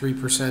indeed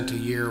 3% a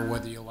year,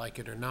 whether you like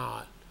it or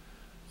not,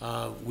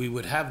 we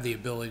would have the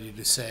ability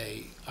to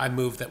say, I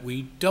move that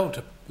we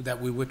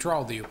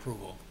withdraw the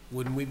approval.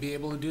 Wouldn't we be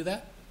able to do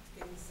that?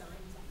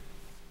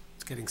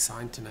 It's getting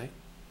signed tonight.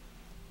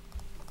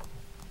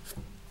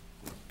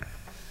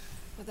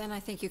 But then I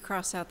think you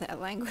cross out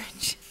that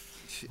language.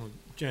 Well,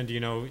 Jen, do you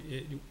know,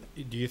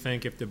 do you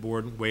think if the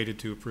board waited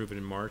to approve it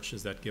in March,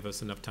 does that give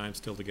us enough time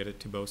still to get it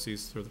to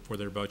BOCES for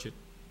their budget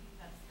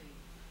That's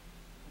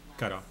the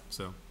cutoff?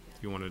 So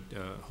if you want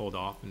to hold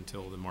off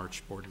until the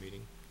March board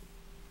meeting,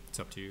 it's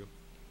up to you.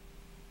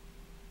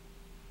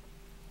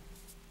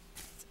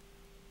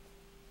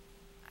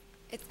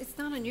 It's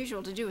not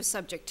unusual to do a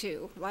subject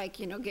to, like,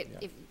 if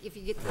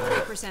you get the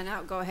 3%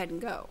 out, go ahead and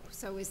go.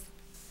 So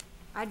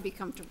I'd be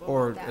comfortable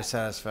Or with that. a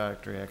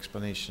satisfactory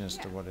explanation as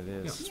to Yeah. what it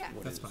is. Yeah.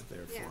 That's fine.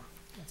 Yeah.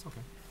 That's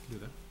okay. Do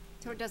that.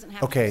 So it doesn't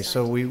have to be Okay,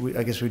 so signed.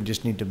 I guess we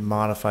just need to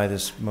modify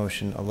this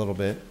motion a little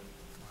bit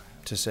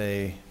to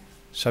say,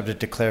 subject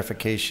to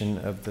clarification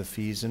of the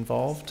fees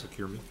involved.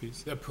 Procurement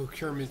fees? The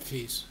procurement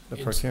fees. The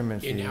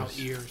procurement In out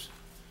fees. years.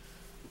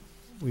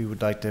 We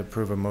would like to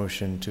approve a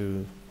motion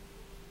to,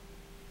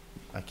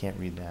 I can't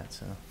read that,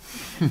 so.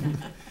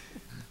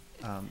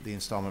 The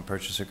installment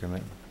purchase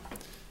agreement.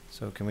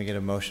 So can we get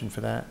a motion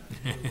for that?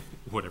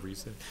 Whatever you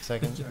say.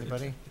 Second,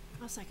 anybody?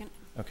 I'll second.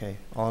 Okay,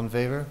 all in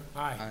favor?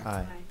 Aye.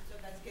 Aye. So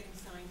that's getting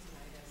signed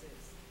tonight as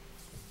is.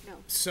 No.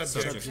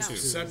 Subject No, to.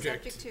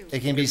 subject to.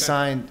 It can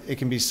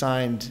be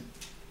signed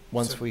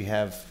once we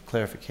have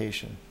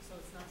clarification. So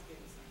it's not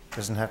getting signed.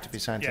 Doesn't have to be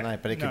signed Yeah, tonight,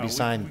 but it no, can be we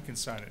signed can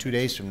sign it 2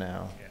 next days from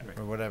now, Yeah.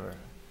 or whatever.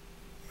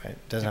 Right,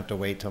 doesn't have to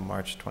wait till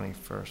March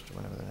 21st or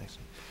whenever the next.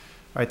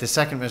 All right, the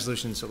second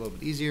resolution is a little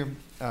bit easier.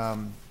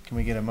 Can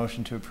we get a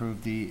motion to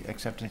approve the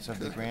acceptance of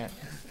the grant?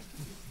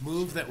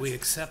 Move that we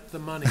accept the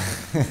money.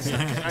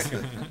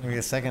 Can we get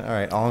a second? All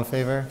right, all in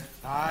favor?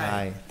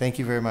 Aye. Thank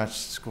you very much,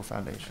 School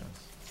Foundation.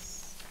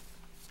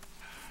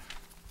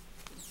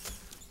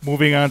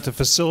 Moving on to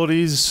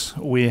facilities,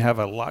 we have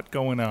a lot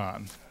going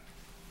on.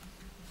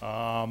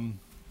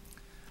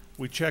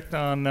 We checked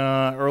on,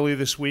 early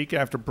this week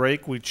after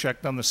break, we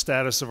checked on the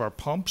status of our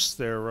pumps.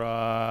 They're,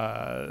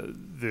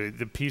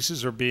 the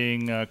pieces are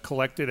being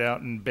collected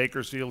out in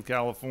Bakersfield,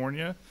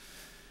 California.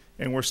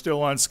 And we're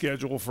still on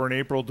schedule for an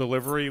April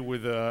delivery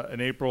with an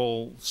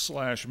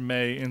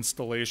April/May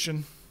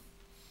installation.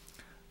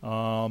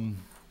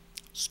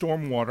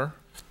 Stormwater.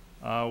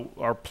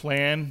 Our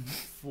plan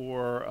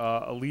for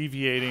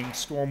alleviating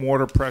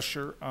stormwater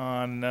pressure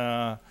on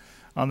the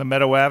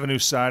Meadow Avenue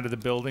side of the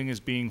building is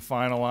being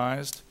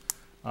finalized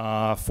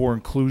for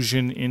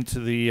inclusion into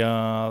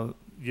the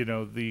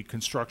the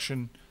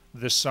construction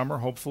this summer,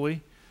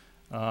 hopefully,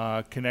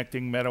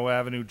 connecting Meadow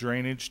Avenue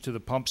drainage to the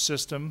pump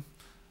system.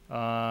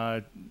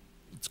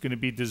 It's going to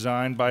be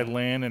designed by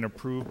Land and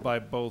approved by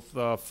both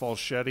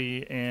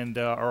Falchetti and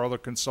our other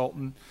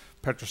consultant,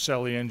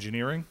 Petroselli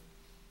Engineering.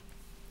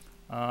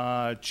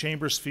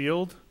 Chambers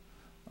Field,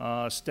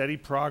 steady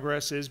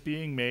progress is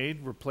being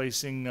made,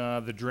 replacing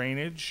the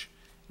drainage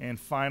and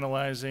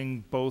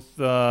finalizing both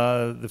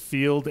the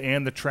field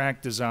and the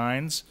track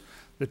designs.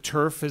 The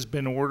turf has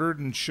been ordered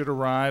and should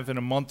arrive in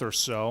a month or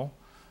so.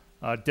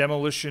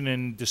 Demolition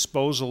and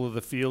disposal of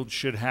the field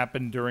should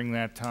happen during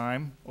that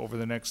time, over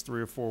the next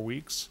 3 or 4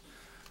 weeks.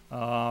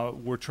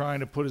 We're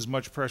trying to put as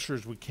much pressure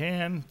as we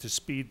can to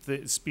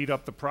speed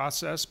up the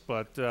process,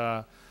 but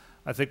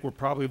I think we're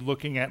probably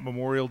looking at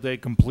Memorial Day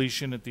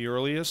completion at the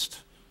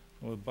earliest.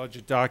 Well, the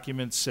budget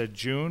document said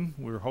June.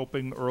 We're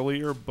hoping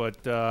earlier,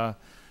 but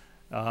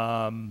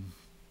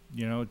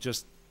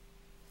just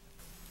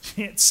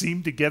Can't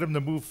seem to get them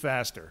to move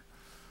faster.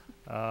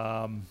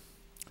 And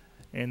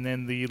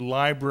then the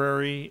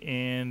library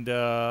and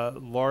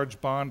large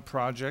bond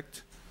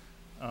project,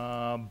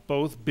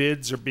 both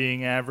bids are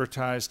being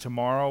advertised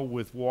tomorrow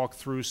with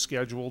walkthroughs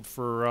scheduled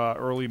for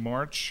early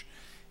March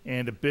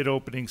and a bid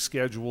opening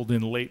scheduled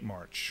in late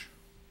March.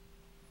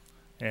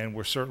 And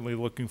we're certainly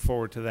looking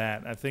forward to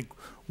that. I think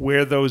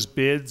where those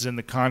bids and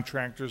the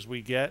contractors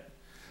we get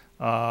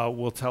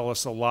will tell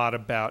us a lot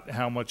about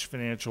how much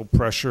financial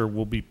pressure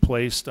will be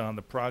placed on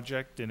the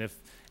project and if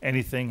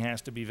anything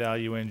has to be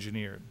value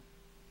engineered.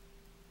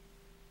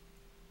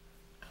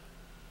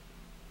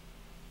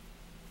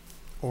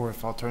 Or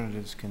if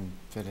alternatives can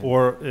fit in.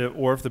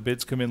 Or if the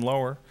bids come in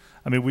lower.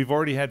 I mean, we've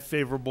already had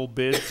favorable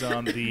bids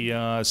on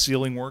the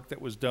ceiling work that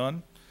was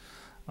done,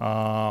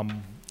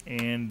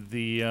 and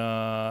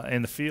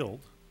the field.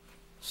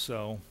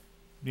 So,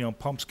 you know,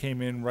 pumps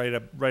came in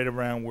right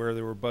around where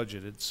they were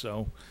budgeted.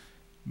 So,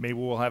 maybe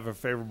we'll have a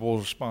favorable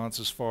response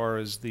as far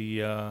as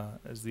the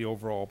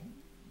overall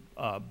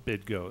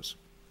bid goes.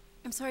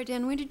 I'm sorry,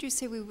 Dan, when did you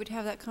say we would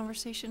have that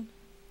conversation?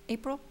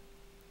 April?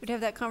 We'd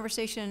have that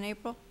conversation in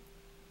April?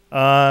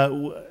 I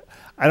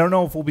don't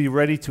know if we'll be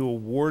ready to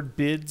award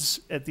bids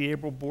at the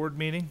April board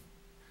meeting,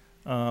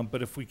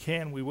 but if we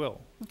can, we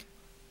will. Okay.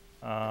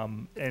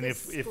 And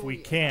This if school we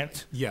year,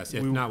 can't, Yes,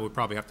 if We- not, we'll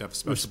probably have to have a a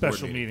special board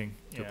special meeting.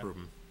 to Yeah. approve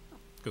them.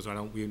 Because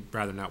we'd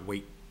rather not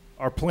wait.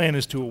 Our plan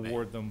is to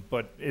award them,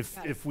 but if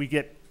Got it. we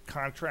get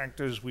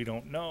contractors we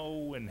don't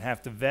know and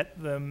have to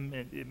vet them,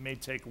 it may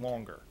take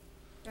longer.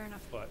 Fair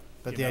enough. But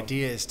But you the know,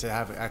 idea is to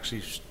have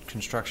actually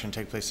construction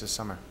take place this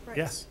summer. Right.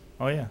 yes,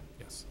 oh yeah.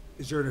 Yes.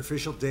 Is there an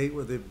official date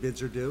where the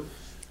bids are due?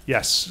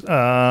 Yes,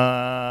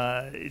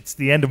 it's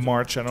the end of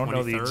March. I don't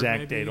know the 23rd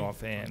exact date maybe?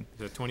 offhand.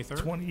 The 23rd?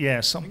 20, yeah, I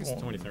think something. it's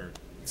the 23rd.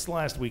 It's the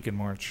last week in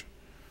March.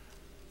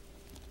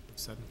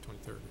 7th, 23rd. I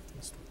think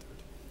it's 23rd.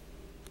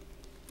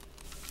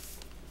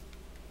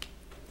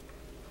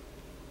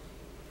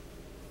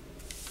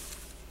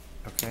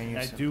 Okay. And you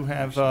I said- do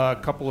have a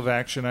couple of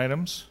action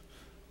items,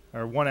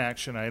 or one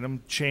action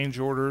item, change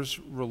orders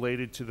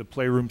related to the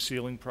playroom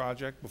ceiling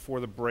project. Before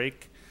the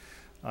break,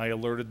 I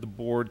alerted the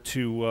board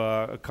to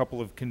a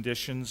couple of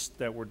conditions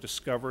that were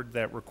discovered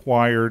that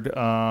required,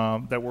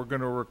 that were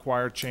going to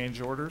require change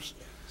orders.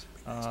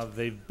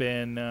 They've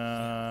been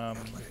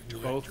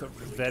both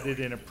vetted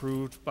and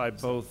approved by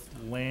both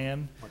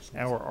Lan,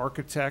 our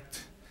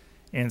architect,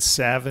 and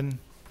Savin,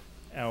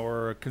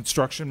 our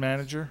construction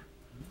manager.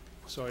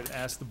 So I'd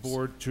ask the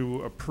board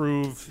to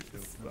approve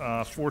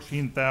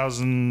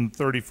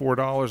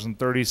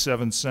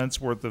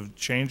 $14,034.37 worth of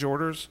change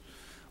orders,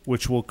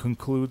 which will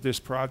conclude this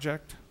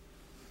project.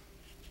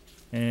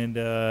 And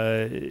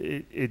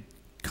it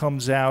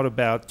comes out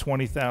about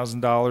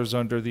 $20,000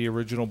 under the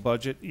original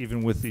budget,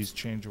 even with these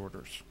change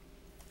orders.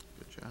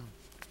 Good job.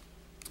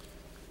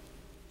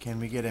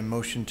 Can we get a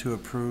motion to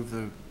approve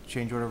the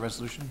change order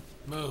resolution?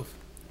 Move.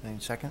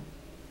 Any second?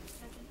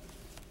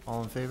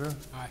 All in favor?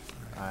 Aye.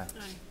 Aye.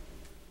 Aye.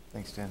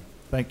 Thanks, Dan.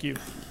 Thank you.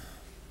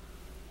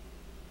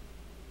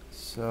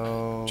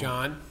 So.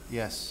 John?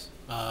 Yes.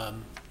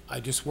 I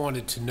just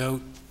wanted to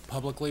note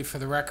publicly for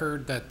the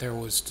record that there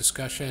was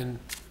discussion,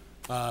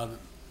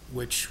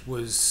 which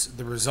was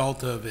the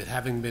result of it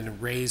having been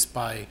raised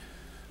by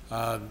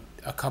a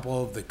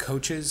couple of the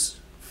coaches,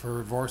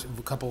 a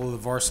couple of the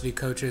varsity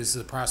coaches,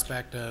 the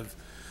prospect of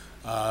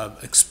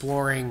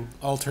exploring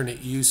alternate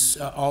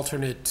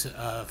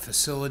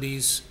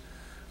facilities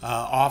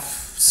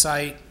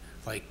off-site,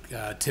 like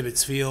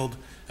Tibbetts Field,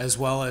 as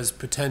well as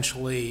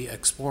potentially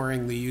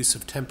exploring the use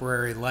of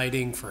temporary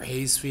lighting for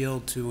Hayes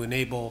Field to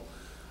enable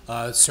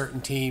certain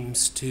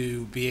teams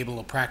to be able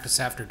to practice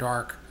after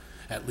dark,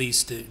 at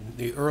least in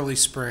the early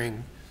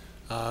spring,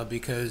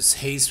 because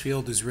Hayes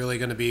Field is really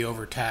going to be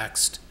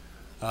overtaxed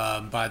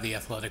by the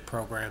athletic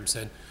programs.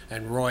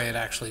 And Roy had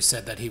actually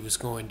said that he was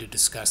going to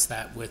discuss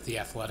that with the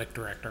athletic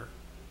director.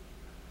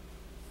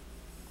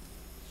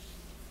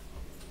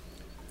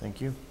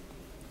 Thank you.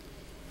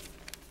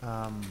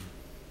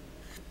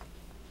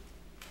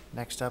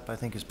 Next up, I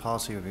think, is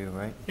policy review,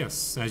 right?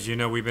 Yes, as you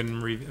know, we've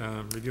been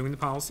reviewing the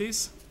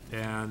policies,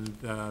 and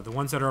the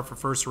ones that are up for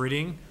first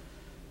reading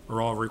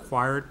are all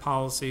required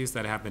policies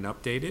that have been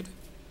updated.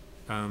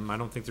 I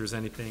don't think there's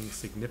anything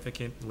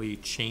significantly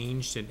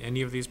changed in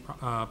any of these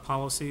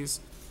policies,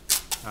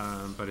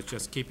 but it's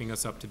just keeping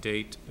us up to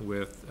date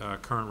with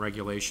current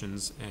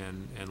regulations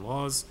and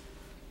laws.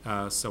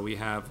 So we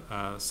have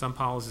some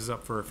policies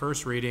up for a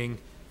first reading,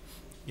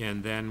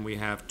 and then we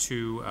have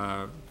two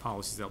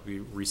policies that will be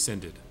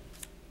rescinded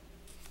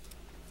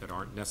that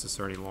aren't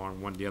necessarily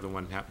long. The other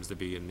one happens to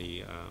be in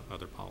the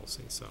other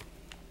policy, so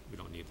we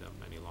don't need them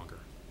any longer.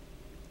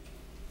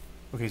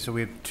 Okay, so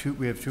we have two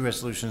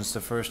resolutions.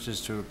 The first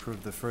is to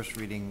approve the first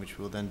reading, which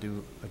we'll then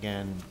do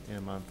again in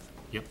a month.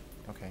 Yep.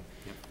 Okay.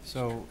 Yep.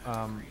 So,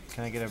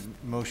 can I get a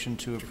motion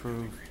to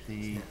approve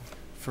the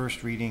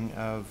first reading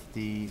of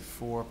the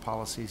 4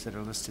 policies that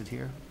are listed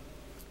here?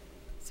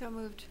 So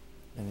moved.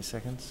 Any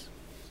seconds?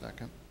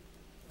 Second.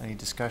 Any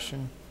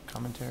discussion,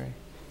 commentary?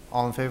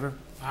 All in favor?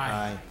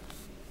 Aye.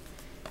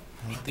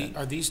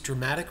 Are these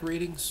dramatic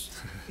readings?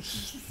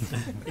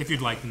 If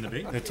you'd like them to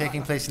be. They're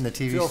taking place in the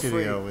TV Feel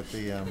studio with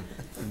the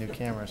new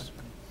cameras.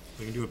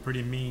 We can do a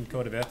pretty mean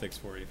code of ethics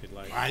for you if you'd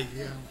like.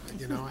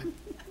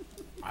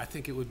 I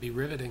think it would be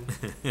riveting.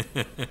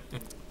 The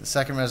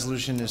second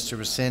resolution is to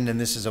rescind, and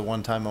this is a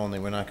one-time only.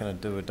 We're not going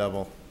to do a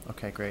double.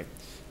 Okay, great.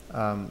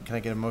 Can I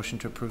get a motion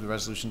to approve the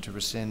resolution to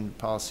rescind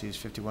policies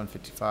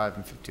 5155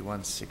 and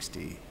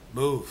 5160?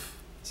 Move.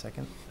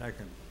 Second?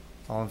 Second.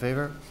 All in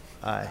favor?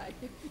 Aye.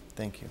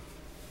 Thank you.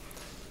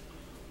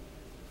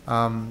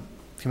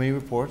 Committee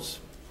reports.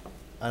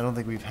 I don't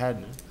think we've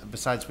had,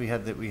 besides we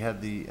had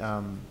the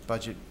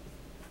budget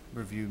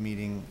review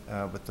meeting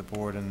with the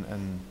board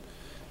and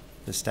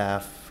the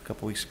staff a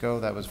couple weeks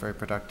ago. That was very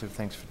productive.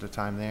 Thanks for the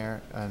time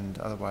there. And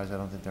otherwise, I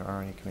don't think there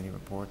are any committee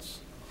reports.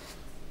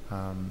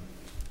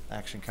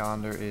 Action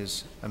calendar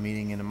is a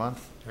meeting in a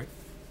month. Right.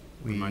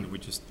 We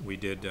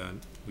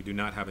do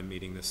not have a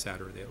meeting this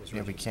Saturday. It was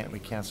Yeah, we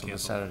canceled the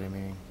Saturday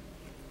meeting.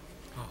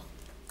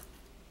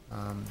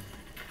 Oh.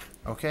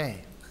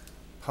 Okay,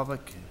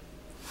 public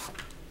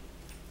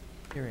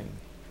hearing.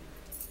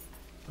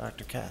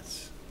 Dr.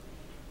 Katz.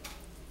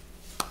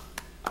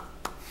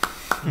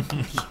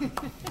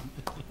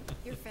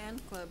 Your fan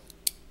club.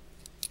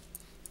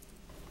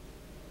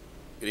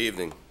 Good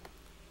evening.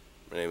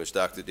 My name is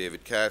Dr.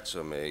 David Katz.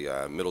 I'm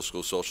a middle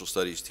school social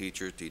studies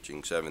teacher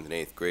teaching 7th and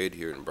 8th grade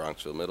here in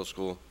Bronxville Middle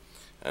School,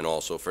 and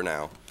also, for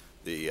now,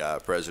 the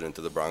president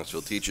of the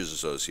Bronxville Teachers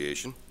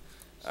Association.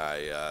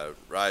 I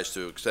rise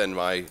to extend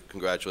my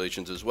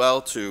congratulations as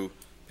well to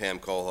Pam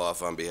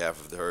Kohlhoff on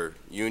behalf of her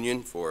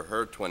union for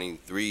her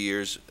 23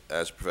 years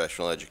as a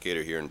professional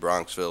educator here in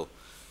Bronxville.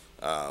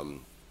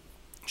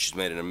 She's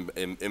made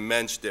an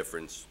immense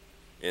difference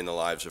in the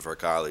lives of her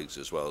colleagues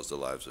as well as the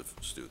lives of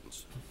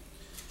students.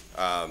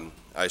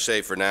 I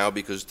say for now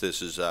because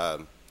this is, I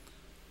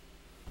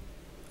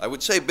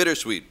would say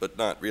bittersweet, but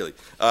not really.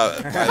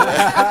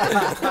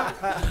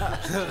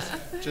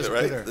 Just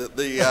right? bitter.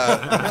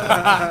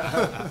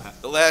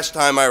 The last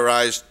time I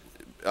rise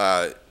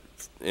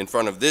in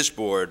front of this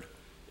board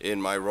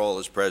in my role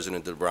as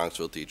president of the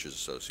Bronxville Teachers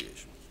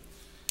Association,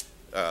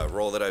 a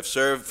role that I've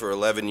served for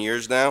 11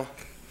 years now,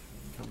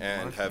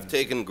 and have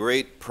taken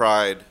great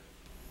pride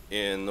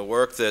in the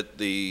work that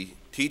the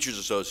Teachers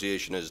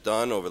Association has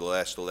done over the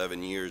last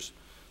 11 years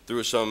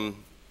through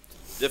some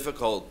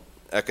difficult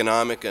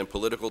economic and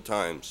political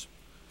times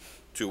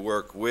to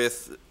work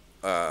with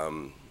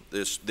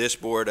this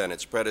board and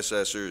its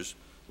predecessors,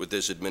 with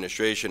this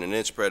administration and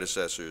its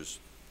predecessors,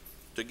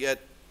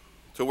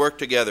 to work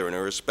together in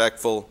a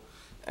respectful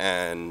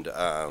and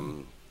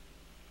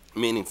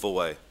meaningful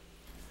way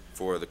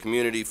for the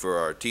community, for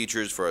our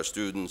teachers, for our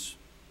students,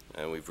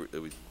 and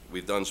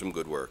we've done some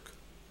good work.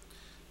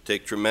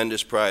 Take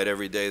tremendous pride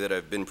every day that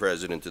I've been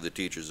president of the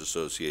Teachers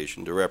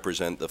Association to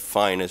represent the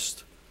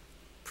finest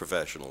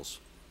professionals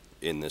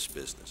in this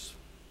business.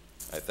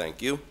 I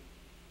thank you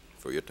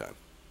for your time.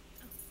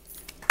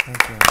 Thank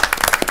you.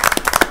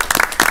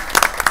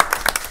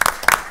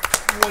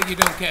 Well, you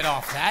don't get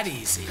off that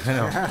easy. I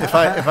know. If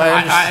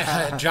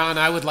I John,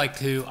 I would like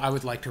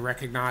to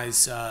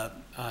recognize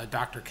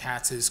Dr.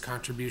 Katz's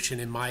contribution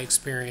in my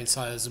experience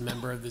as a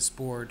member of this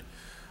board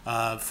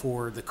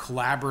for the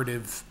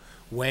collaborative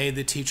way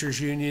the Teachers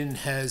Union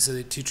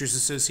the Teachers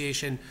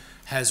Association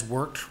has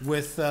worked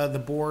with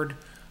the board,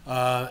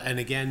 and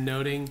again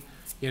noting,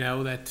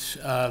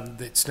 that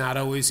it's not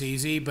always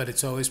easy, but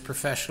it's always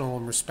professional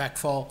and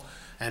respectful,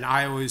 and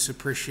I always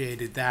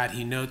appreciated that.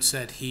 He notes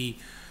that he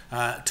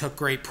took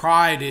great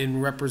pride in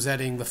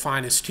representing the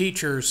finest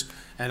teachers,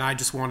 and I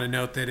just want to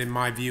note that in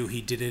my view,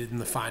 he did it in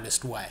the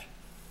finest way.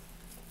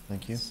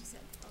 Thank you.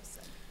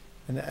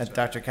 And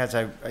Dr. Katz,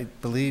 I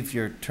believe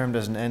your term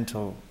doesn't end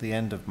till the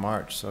end of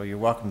March, so you're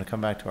welcome to come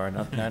back to our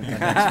next meeting.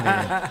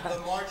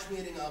 The March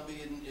meeting, I'll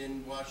be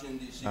in Washington,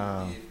 D.C. with the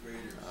 8th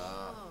graders.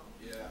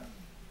 Yeah.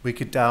 We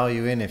could dial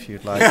you in if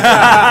you'd like.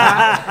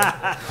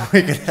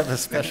 We could have a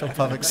special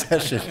public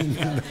session.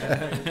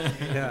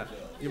 Yeah,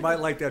 you might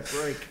like that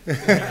break.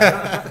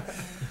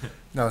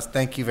 No,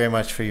 thank you very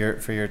much for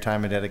your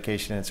time and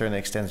dedication. It certainly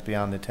extends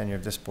beyond the tenure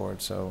of this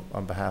board. So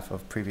on behalf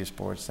of previous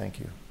boards, thank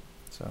you.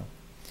 So,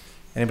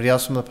 anybody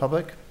else from the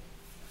public?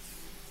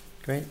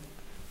 Great.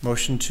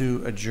 Motion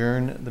to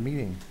adjourn the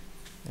meeting.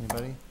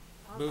 Anybody?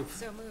 Move.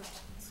 So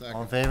moved.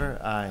 All in favor?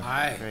 Aye.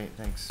 Aye. Great,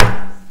 thanks.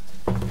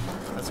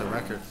 That's a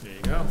record. There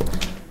you go.